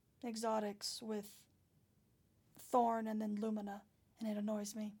synergizing exotics with Thorn and then Lumina, and it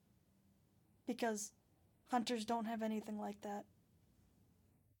annoys me. Because Hunters don't have anything like that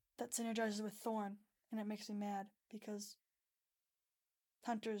that synergizes with Thorn, and it makes me mad because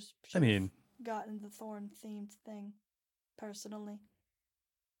Hunters I should have mean, gotten the Thorn themed thing, personally.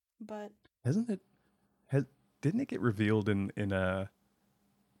 But hasn't it? Has didn't it get revealed in a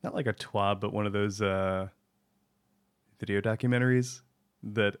not like a TWAB, but one of those video documentaries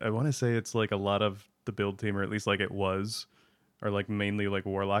that I want to say it's like a lot of the build team, or at least like it was, are like mainly like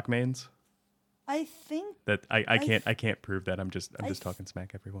Warlock mains. I think That I can't prove that. I'm just talking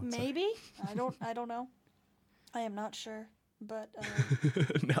smack, everyone. Sorry. maybe I don't know. I am not sure, but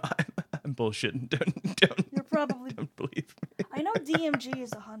No, I'm bullshitting. you're probably. Don't believe me. I know DMG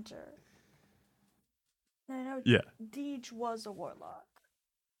is a hunter, and I know Yeah. Deej was a warlock,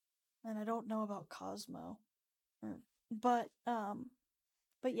 and I don't know about Cosmo, but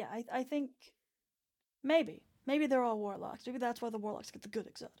yeah, I think maybe they're all warlocks. Maybe that's why the warlocks get the good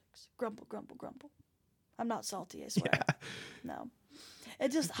exotics. Grumble, grumble, grumble. I'm not salty, I swear. Yeah. No.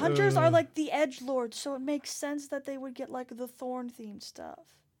 It just hunters are like the edge lords, so it makes sense that they would get like the thorn themed stuff.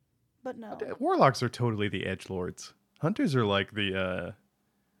 But no. Warlocks are totally the edge lords. Hunters are like the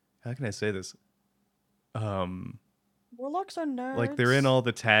how can I say this? Warlocks are nerds. Like they're in all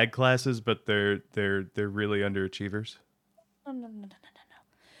the tag classes, but they're really underachievers. No.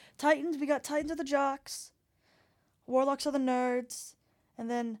 Titans, we got Titans are the jocks, Warlocks are the nerds, and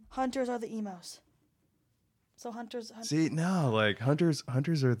then Hunters are the emos. So hunters. See, no, like hunters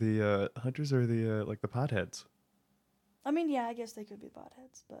are the like the potheads. I mean, yeah, I guess they could be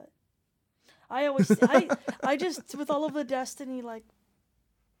botheads, but I always I just with all of the Destiny like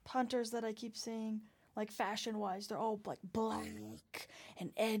hunters that I keep seeing, like fashion wise, they're all like black and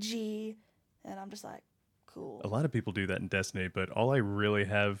edgy, and I'm just like, cool. A lot of people do that in Destiny, but all I really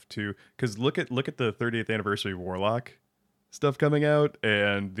have to, because look at the 30th anniversary of Warlock stuff coming out,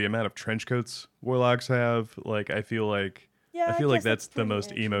 and the amount of trench coats Warlocks have. Like I feel like that's the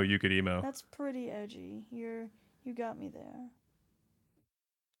most edgy. emo you could emo. That's pretty edgy. You got me there.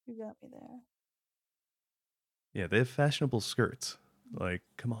 You got me there. Yeah, they have fashionable skirts. Like,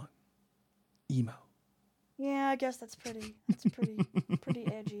 come on, emo. Yeah, I guess that's pretty pretty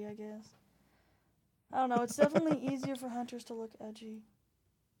edgy, I guess. I don't know, it's definitely easier for hunters to look edgy.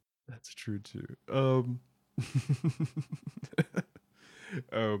 That's true too. Um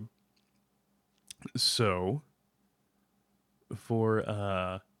so for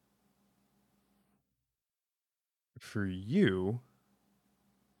you,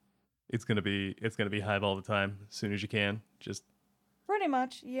 It's gonna be hive all the time as soon as you can. Just Pretty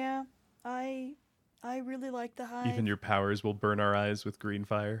much, yeah. I I really like the even hive. your powers will burn our eyes with green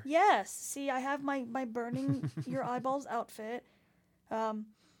fire. Yes, see, I have my burning your eyeballs outfit. Um,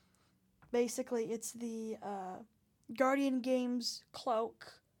 basically, it's the Guardian Games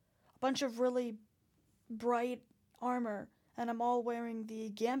cloak, a bunch of really bright armor, and I'm all wearing the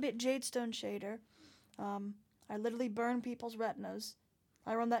Gambit Jadestone shader. Um, I literally burn people's retinas.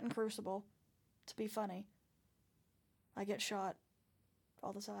 I run that in Crucible to be funny. I get shot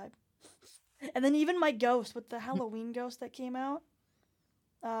all the time. And then even my ghost with the Halloween ghost that came out,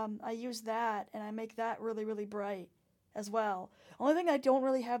 I use that and I make that really, really bright as well. Only thing I don't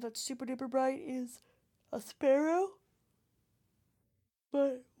really have that's super duper bright is a sparrow,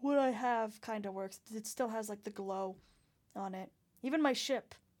 but what I have kind of works. It still has like the glow on it. Even my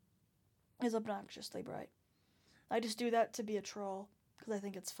ship is obnoxiously bright. I just do that to be a troll because I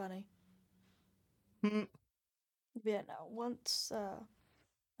think it's funny. But yeah, no, once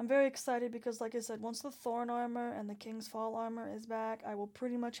I'm very excited because, like I said, once the Thorn armor and the King's Fall armor is back, I will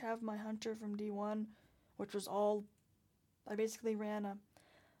pretty much have my Hunter from D1, which was all. I basically ran a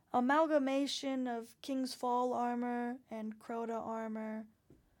amalgamation of King's Fall armor and Crota armor,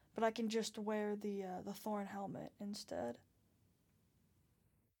 but I can just wear the Thorn helmet instead,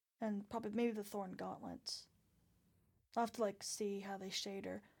 and probably maybe the Thorn gauntlets. I'll have to like see how they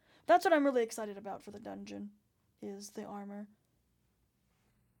shader. That's what I'm really excited about for the dungeon, is the armor.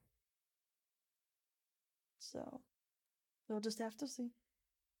 So we'll just have to see.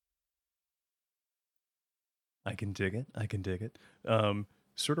 I can dig it. I can dig it.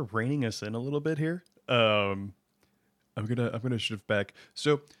 Sort of reining us in a little bit here. I'm gonna shift back.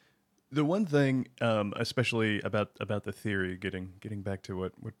 So the one thing, especially about the theory, getting back to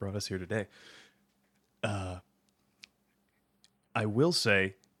what brought us here today, I will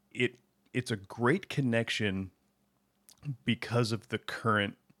say it's a great connection because of the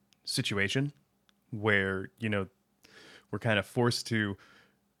current situation where we're kind of forced to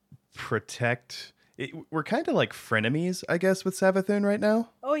protect. We're kind of like frenemies, I guess, with Savathun right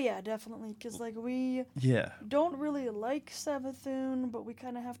now. Oh yeah, definitely. Cause like we Yeah. don't really like Savathun, but we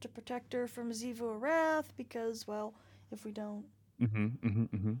kind of have to protect her from Zivu Arath because, well, if we don't, Mm-hmm. Mm-hmm.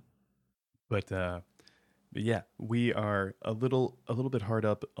 Mm-hmm. But yeah, we are a little bit hard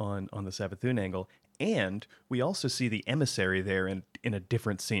up on the Savathun angle, and we also see the emissary there in a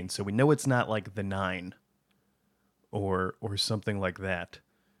different scene, so we know it's not like the Nine or something like that.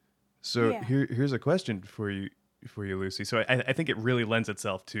 So yeah, here's a question for you, Lucy. So I think it really lends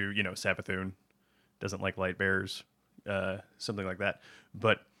itself to Savathun doesn't like light bearers, something like that.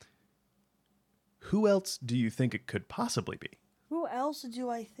 But who else do you think it could possibly be? who else do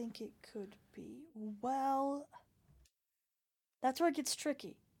I think it could be? Well, that's where it gets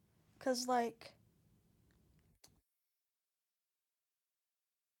tricky. Cause like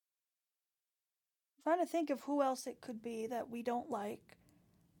I'm trying to think of who else it could be that we don't like.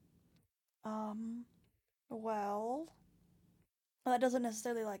 Um, well, that doesn't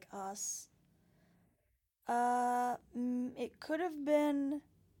necessarily like us. It could have been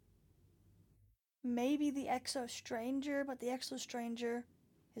maybe the Exo Stranger, but the Exo Stranger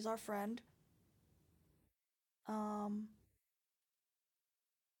is our friend. Um,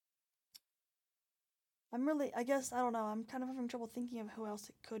 I guess, I don't know, I'm kind of having trouble thinking of who else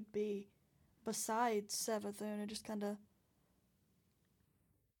it could be besides Savathun. It just kind of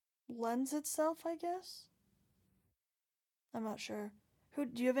lends itself, I guess. I'm not sure. Who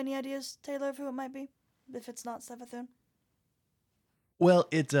do you have any ideas, Taylor, of who it might be? If it's not Savathun? Well,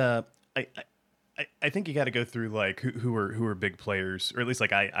 I think you got to go through like who are big players, or at least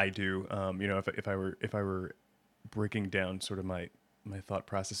like I do. If I were breaking down sort of my thought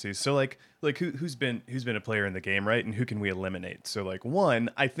processes. So like who's been a player in the game, right? And who can we eliminate? So like one,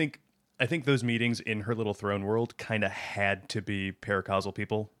 I think those meetings in her little throne world kind of had to be paracausal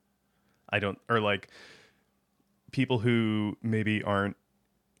people. I don't or like people who maybe aren't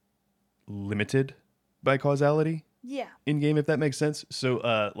limited by causality Yeah. in game, if that makes sense.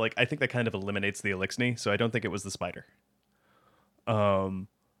 So like I think that kind of eliminates the Elixni, so I don't think it was the spider. Um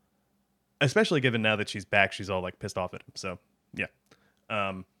Especially given now that she's back, she's all like pissed off at him. So yeah.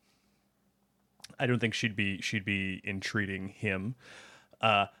 Um I don't think she'd be entreating him.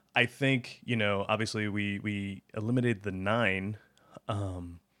 Uh I think, obviously we eliminated the nine.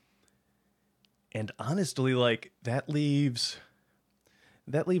 Um and honestly, like that leaves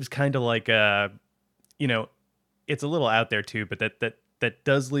kind of like you know, it's a little out there too, but that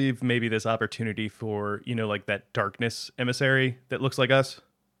does leave maybe this opportunity for like that darkness emissary that looks like us.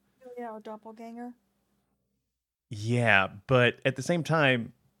 Yeah, a doppelganger. Yeah, but at the same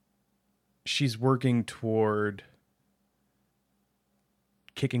time, she's working toward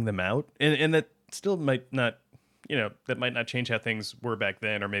kicking them out, and that still might not, that might not change how things were back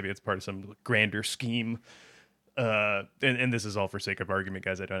then, or maybe it's part of some grander scheme. And this is all for sake of argument,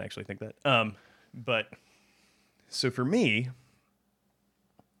 guys. I don't actually think that. But so for me,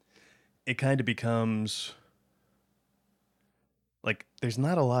 it kind of becomes like there's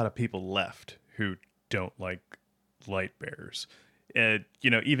not a lot of people left who don't like light bearers.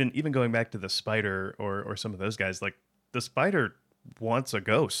 Even going back to the spider or some of those guys, like the spider wants a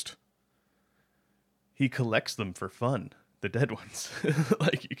ghost. He collects them for fun, the dead ones.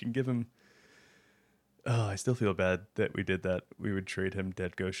 Like you can give him. Oh, I still feel bad that we did that. We would trade him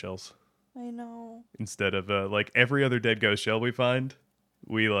dead ghost shells I know. instead of like every other dead ghost shell we find.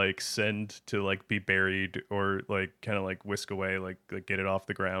 We like send to like be buried or like kind of like whisk away, like get it off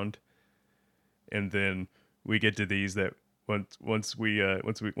the ground, and then we get to these that once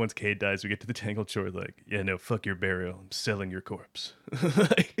Cade dies, we get to the Tangled Shore. Like, yeah, no, fuck your burial. I'm selling your corpse.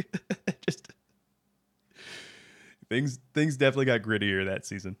 Like, just things definitely got grittier that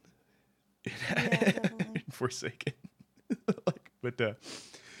season. Yeah, definitely. Forsaken. Like, but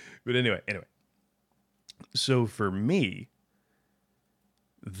anyway. So for me,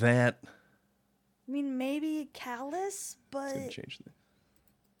 that I mean, maybe Callus, it's gonna but change things.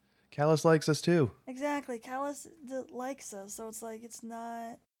 Callus likes us too. exactly, Callus likes us, so it's like it's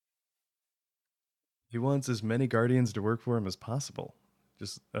not. He wants as many guardians to work for him as possible.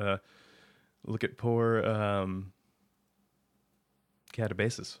 Just look at poor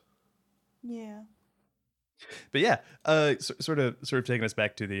Catabasis. Yeah. But yeah, sort of taking us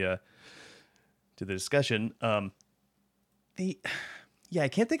back to the discussion. The Yeah, I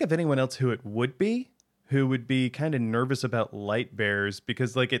can't think of anyone else who would be kind of nervous about light bearers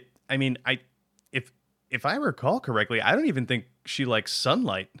because like it. I mean, if I recall correctly, I don't even think she likes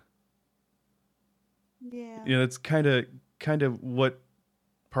sunlight. Yeah. That's kind of what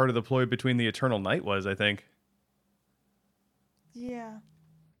part of the ploy between the Eternal Night was, I think. Yeah.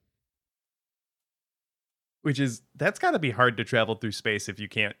 Which is that's got to be hard to travel through space if you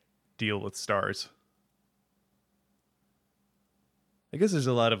can't deal with stars. I guess there's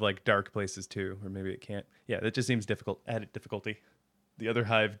a lot of like dark places too, or maybe it can't. Yeah, that just seems difficult. Added difficulty. The other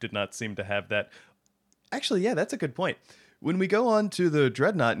hive did not seem to have that. Actually, yeah, that's a good point. When we go on to the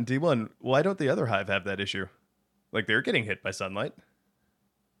Dreadnought in D1, why don't the other hive have that issue? Like they're getting hit by sunlight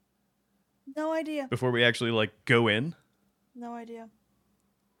No idea. before we actually like go in. No idea.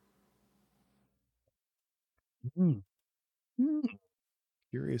 Mm.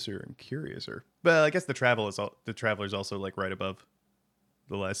 Curiouser and curiouser. But I guess the traveler's also like right above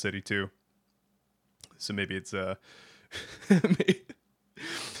the last city too. So maybe it's maybe,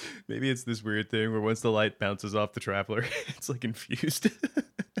 maybe it's this weird thing where once the light bounces off the traveler, it's like infused.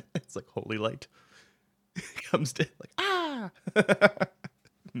 It's like holy light. It comes to like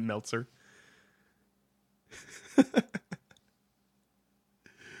melts her.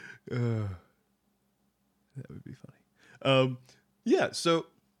 That would be funny. Yeah, so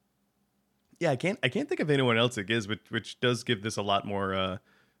yeah, I can't think of anyone else it gives, which does give this a lot more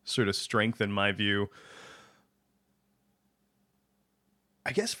sort of strength in my view.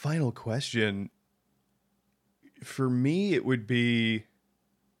 I guess final question for me it would be,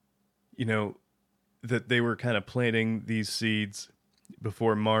 you know, that they were kind of planting these seeds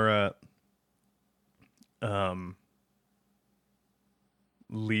before Mara um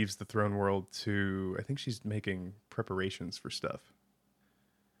leaves the throne world to I think she's making preparations for stuff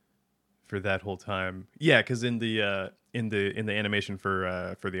for that whole time. Yeah, because in the animation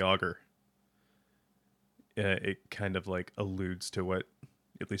for the augur, it kind of like alludes to what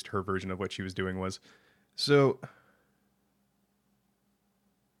at least her version of what she was doing was. So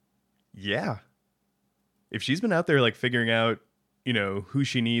yeah, if she's been out there like figuring out, who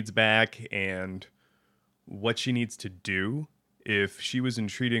she needs back and what she needs to do, if she was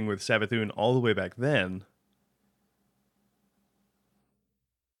entreating with Savathun all the way back then,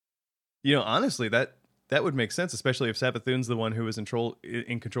 honestly, that would make sense, especially if Savathun's the one who was in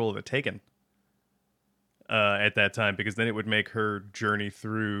control of the Taken at that time, because then it would make her journey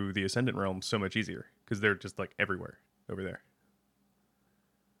through the Ascendant Realm so much easier, because they're just like everywhere over there.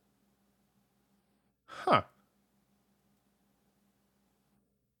 Huh.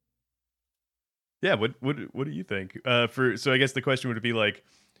 Yeah. What do you think? So I guess the question would be like,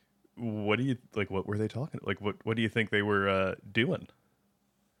 what do you like? What were they talking? Like, what do you think they were doing?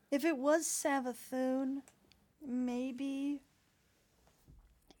 If it was Savathun, maybe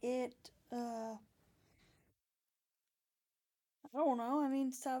it I don't know. I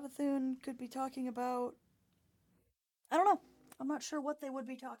mean, Savathun could be talking about I don't know. I'm not sure what they would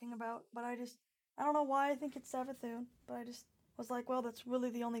be talking about, but I don't know why I think it's Savathun, but I just was like, well, that's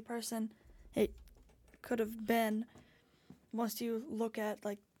really the only person it could have been once you look at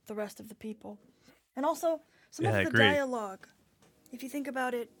like the rest of the people. And also some Yeah, I of the agree. dialogue. If you think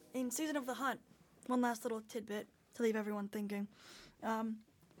about it, in Season of the Hunt, one last little tidbit to leave everyone thinking.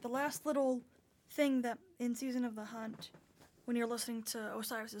 The last little thing that in Season of the Hunt, when you're listening to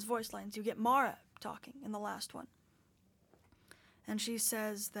Osiris's voice lines, you get Mara talking in the last one. And she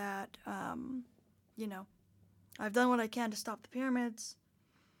says that, you know, I've done what I can to stop the pyramids.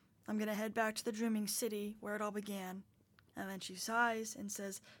 I'm going to head back to the Dreaming City where it all began. And then she sighs and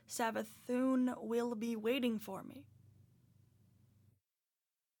says, Savathun will be waiting for me.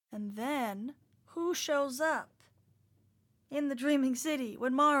 And then, who shows up in the Dreaming City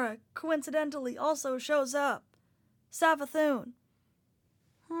when Mara coincidentally also shows up? Savathun.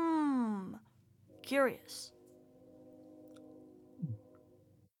 Curious.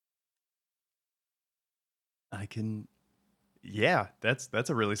 I can. Yeah, that's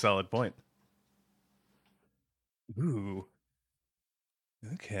a really solid point. Ooh.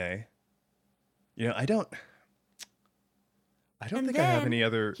 Okay. You know, I don't And think then, I have any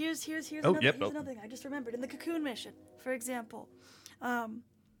other. Here's Oh, another yep. here's Oh. another thing I just remembered. In the Cocoon mission, for example,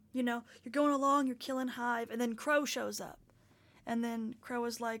 you know, you're going along, you're killing Hive, and then Crow shows up. And then Crow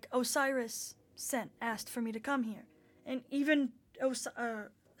is like, Osiris asked for me to come here. And even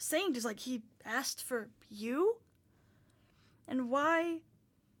Saint is like, he asked for you? And why?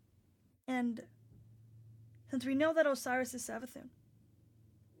 And since we know that Osiris is Savathun,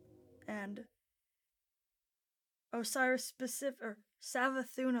 and Savathun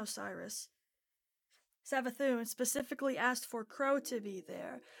specifically asked for Crow to be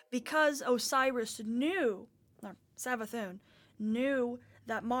there because Osiris knew, or Savathun knew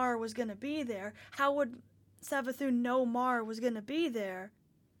that Mara was going to be there. How would Savathun know Mara was going to be there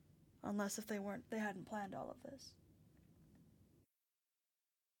unless if they hadn't planned all of this?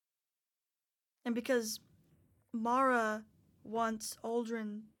 And because Mara wants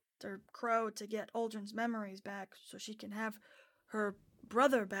Aldrin or Crow to get Aldrin's memories back so she can have her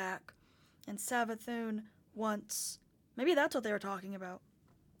brother back, and Savathun wants, maybe that's what they were talking about,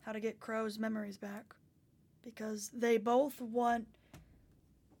 how to get Crow's memories back, because they both want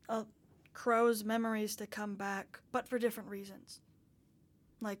Crow's memories to come back, but for different reasons.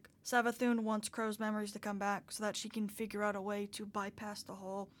 Like, Savathun wants Crow's memories to come back so that she can figure out a way to bypass the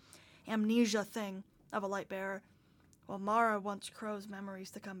whole amnesia thing of a light bearer, while Mara wants Crow's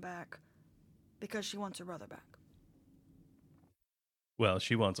memories to come back because she wants her brother back. Well,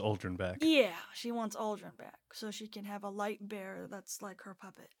 she wants Aldrin back. Yeah, she wants Aldrin back so she can have a light bearer that's like her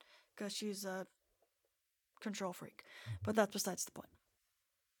puppet because she's a control freak. But that's besides the point.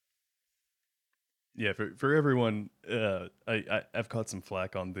 Yeah, for everyone, I've caught some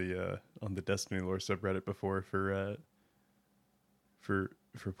flack on the Destiny lore subreddit before for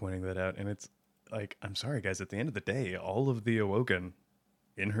pointing that out, and it's like, I'm sorry guys, at the end of the day, all of the Awoken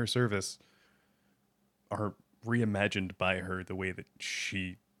in her service are reimagined by her the way that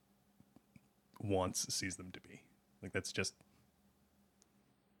she sees them to be. Like, that's just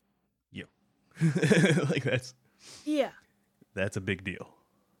you. Like, that's a big deal.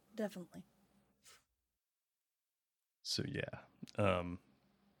 Definitely. So yeah,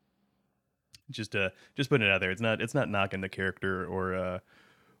 just putting it out there. It's not knocking the character or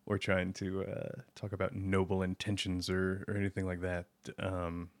trying to talk about noble intentions or anything like that.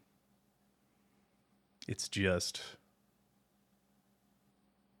 It's just,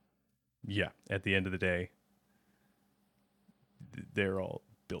 yeah, at the end of the day, they're all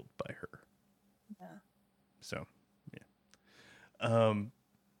built by her. Yeah. So, yeah.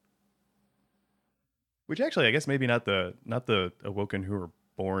 Which actually, I guess maybe not the Awoken who were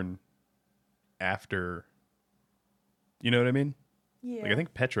born after. You know what I mean? Yeah. Like, I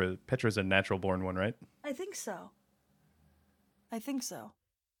think Petra's a natural born one, right? I think so.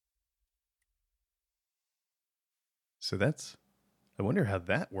 So I wonder how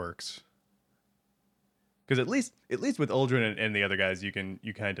that works. Because at least with Aldrin and the other guys, you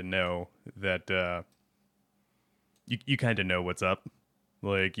kind of know that you kind of know what's up.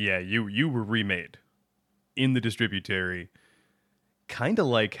 Like, yeah, you were remade in the distributary, kind of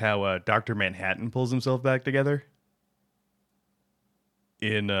like how Dr. Manhattan pulls himself back together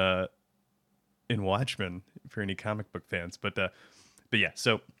in Watchmen for any comic book fans. But yeah,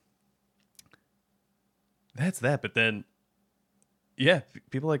 so that's that. But then, yeah,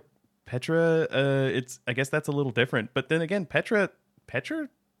 people like Petra, I guess that's a little different. But then again, Petra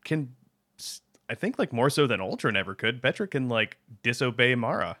can, I think, like, more so than Aldrin ever could, Petra can, like, disobey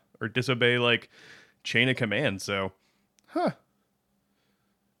Mara or disobey, like, chain of command. So,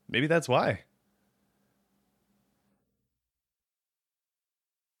 Maybe that's why.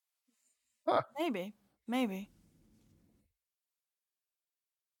 Huh. Maybe. Maybe.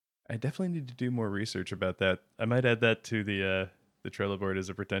 I definitely need to do more research about that. I might add that to the Trello board as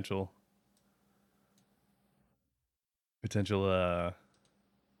a potential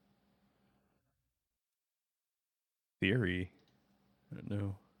theory. I don't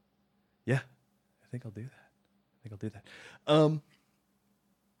know. Yeah, I think I'll do that. I think I'll do that.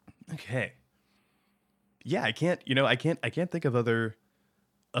 Okay. Yeah, I can't. I can't think of other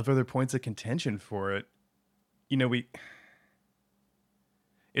points of contention for it. We.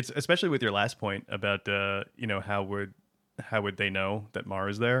 It's especially with your last point about how would they know that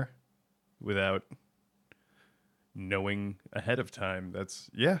Mara's there without knowing ahead of time? That's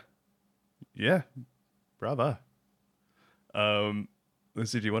yeah, brava.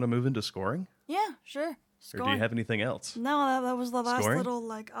 Let's see. Do you want to move into scoring, Yeah, sure. or do you Scoring. have anything else? No, that was the last Scoring? little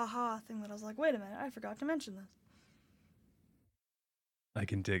like aha thing that I was like, wait a minute, I forgot to mention this. I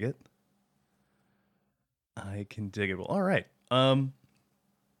can dig it. I can dig it. Well, all right.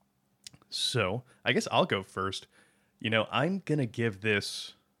 So I guess I'll go first. I'm gonna give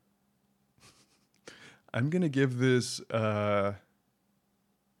this. I'm gonna give this. I'm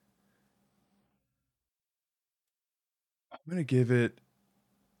gonna give it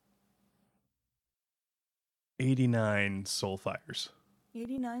 89 soul fires.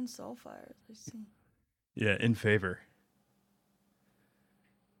 89 Soulfires. I see. Yeah, in favor.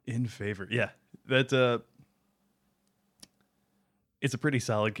 In favor. Yeah. That it's a pretty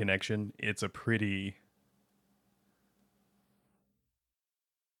solid connection. It's a pretty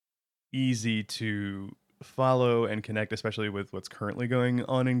easy to follow and connect, especially with what's currently going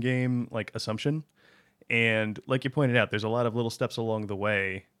on in game, like Assumption. And like you pointed out, there's a lot of little steps along the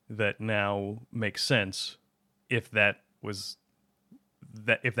way that now make sense if that was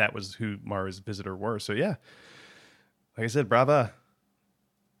who Mara's visitor were. So yeah, like I said, brava.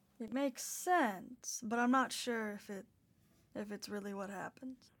 It makes sense, but I'm not sure if it's really what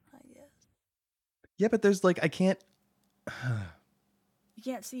happened. I guess Yeah, but there's like I can't. you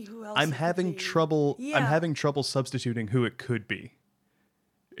can't see who else. I'm it could having be. trouble. I'm Yeah. having trouble substituting who it could be,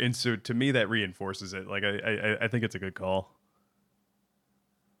 and so to me that reinforces it. Like I think it's a good call.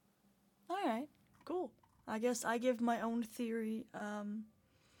 All right. Cool. I guess I give my own theory. I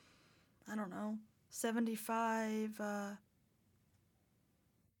don't know, 75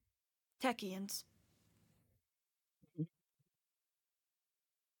 Techians.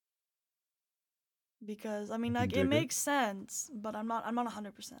 Because I mean, I can like, it dig it. makes sense, but I'm not 100%.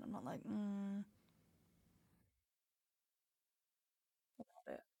 I'm not like about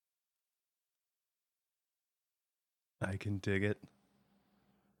it. I can dig it.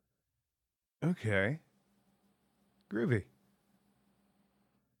 Okay, groovy.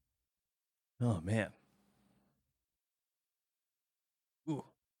 Oh man. Ooh,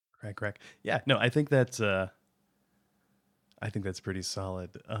 crack, crack. Yeah, no, I think that's pretty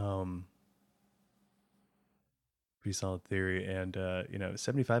solid. Pretty solid theory, and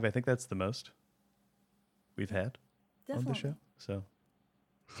 75. I think that's the most we've had on the show. Definitely. So,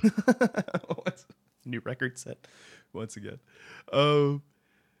 what's new record set once again. Um,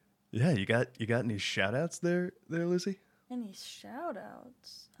 yeah, you got any shout outs there, Lucy? Any shout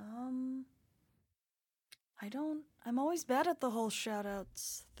outs? I don't. I'm always bad at the whole shout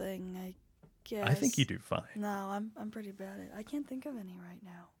outs thing, I guess. I think you do fine. No, I'm pretty bad at it. I can't think of any right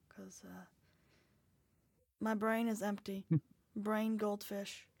now because my brain is empty. Brain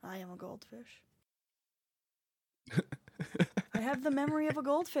goldfish. I am a goldfish. I have the memory of a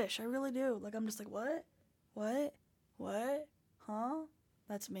goldfish. I really do. Like, I'm just like, what? What? What? Huh?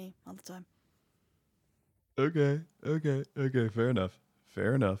 That's me all the time. Okay. Fair enough.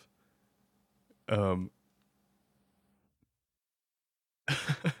 Fair enough. Um.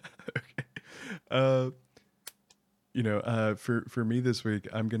 Okay. Uh. For me this week,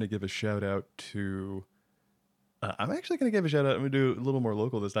 I'm gonna give a shout out to. I'm actually gonna give a shout out. I'm gonna do a little more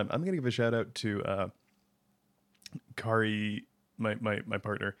local this time. I'm gonna give a shout out to Kari, my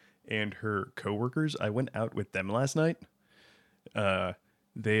partner, and her coworkers. I went out with them last night. Uh,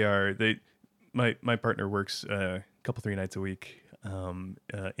 they my partner works a couple 3 nights a week in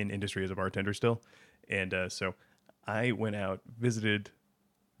industry as a bartender still, and so I went out visited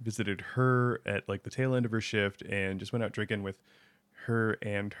her at like the tail end of her shift and just went out drinking with her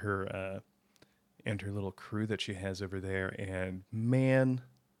and her little crew that she has over there, and man,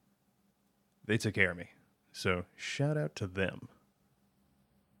 they took care of me. So shout out to them.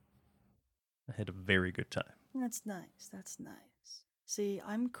 I had a very good time. That's nice. That's nice. See,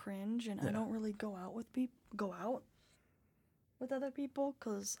 I'm cringe and I Yeah. don't really go out with people. Go out? with other people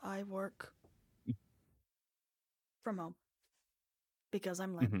because I work from home because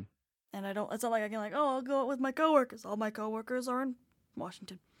I'm lame. Mm-hmm. And I don't, it's not like I can like, oh, I'll go out with my coworkers. All my coworkers are in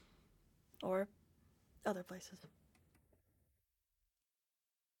Washington or other places.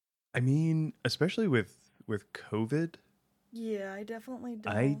 I mean, especially with COVID, Yeah, I definitely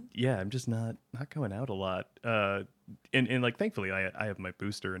don't. I'm just not going out a lot. And like thankfully I have my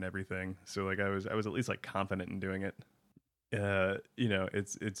booster and everything, so like I was at least like confident in doing it. You know,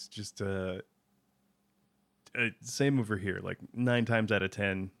 it's just same over here. Like 9 times out of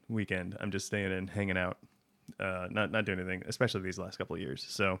 10 weekend, I'm just staying in, hanging out, not doing anything, especially these last couple of years.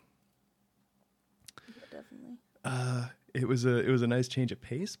 So Yeah, definitely. it was a nice change of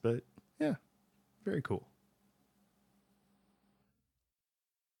pace, but yeah, very cool.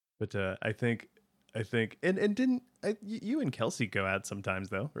 But I think and didn't you and Kelsey go out sometimes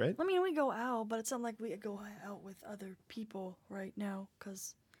though, right? I mean, we go out, but it's not like we go out with other people right now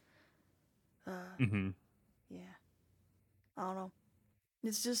because, Mm-hmm. yeah, I don't know.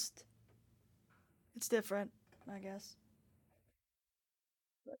 It's just, it's different, I guess.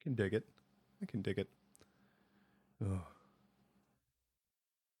 I can dig it. I can dig it. Oh.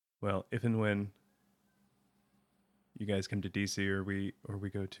 Well, if and when you guys come to DC or we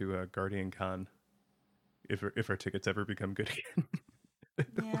go to Guardian Con, if our tickets ever become good again,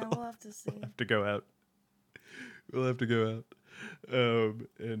 Yeah, we'll have to we'll see. have to go out. We'll have to go out,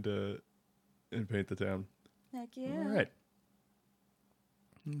 and paint the town. Heck All yeah. right,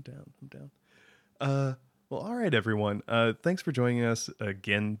 I'm down. I'm down. Uh, well, all right, everyone. Thanks for joining us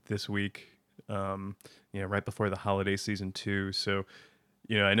again this week. Right before the holiday season too. So,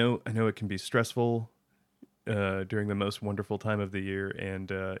 I know it can be stressful during the most wonderful time of the year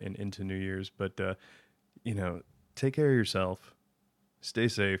and into New Year's, but you know, take care of yourself. Stay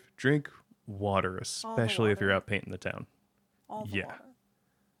safe. Drink water, All the especially if you're water. out painting the town. All the Yeah. water.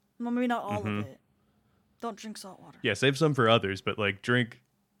 Well, maybe not all of Mm-hmm. it. Don't drink salt water. Yeah, save some for others, but like drink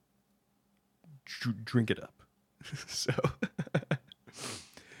it up. So,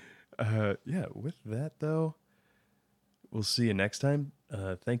 yeah. With that though, we'll see you next time.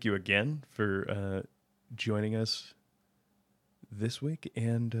 Thank you again for joining us this week,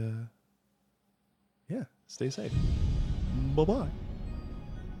 and yeah, stay safe. Bye bye.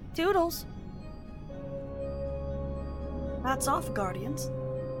 Toodles. Hats off, Guardians.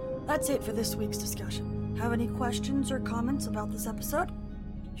 That's it for this week's discussion. Have any questions or comments about this episode?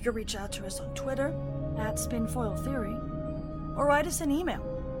 You can reach out to us on Twitter at Spinfoil Theory or write us an email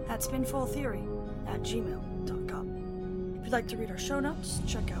at spinfoiltheory@gmail.com. If you'd like to read our show notes,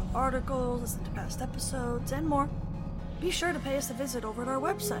 check out articles, listen to past episodes, and more, be sure to pay us a visit over at our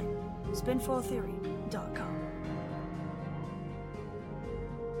website, spinfoiltheory.com.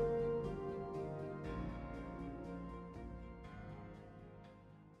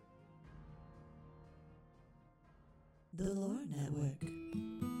 The Lore Network.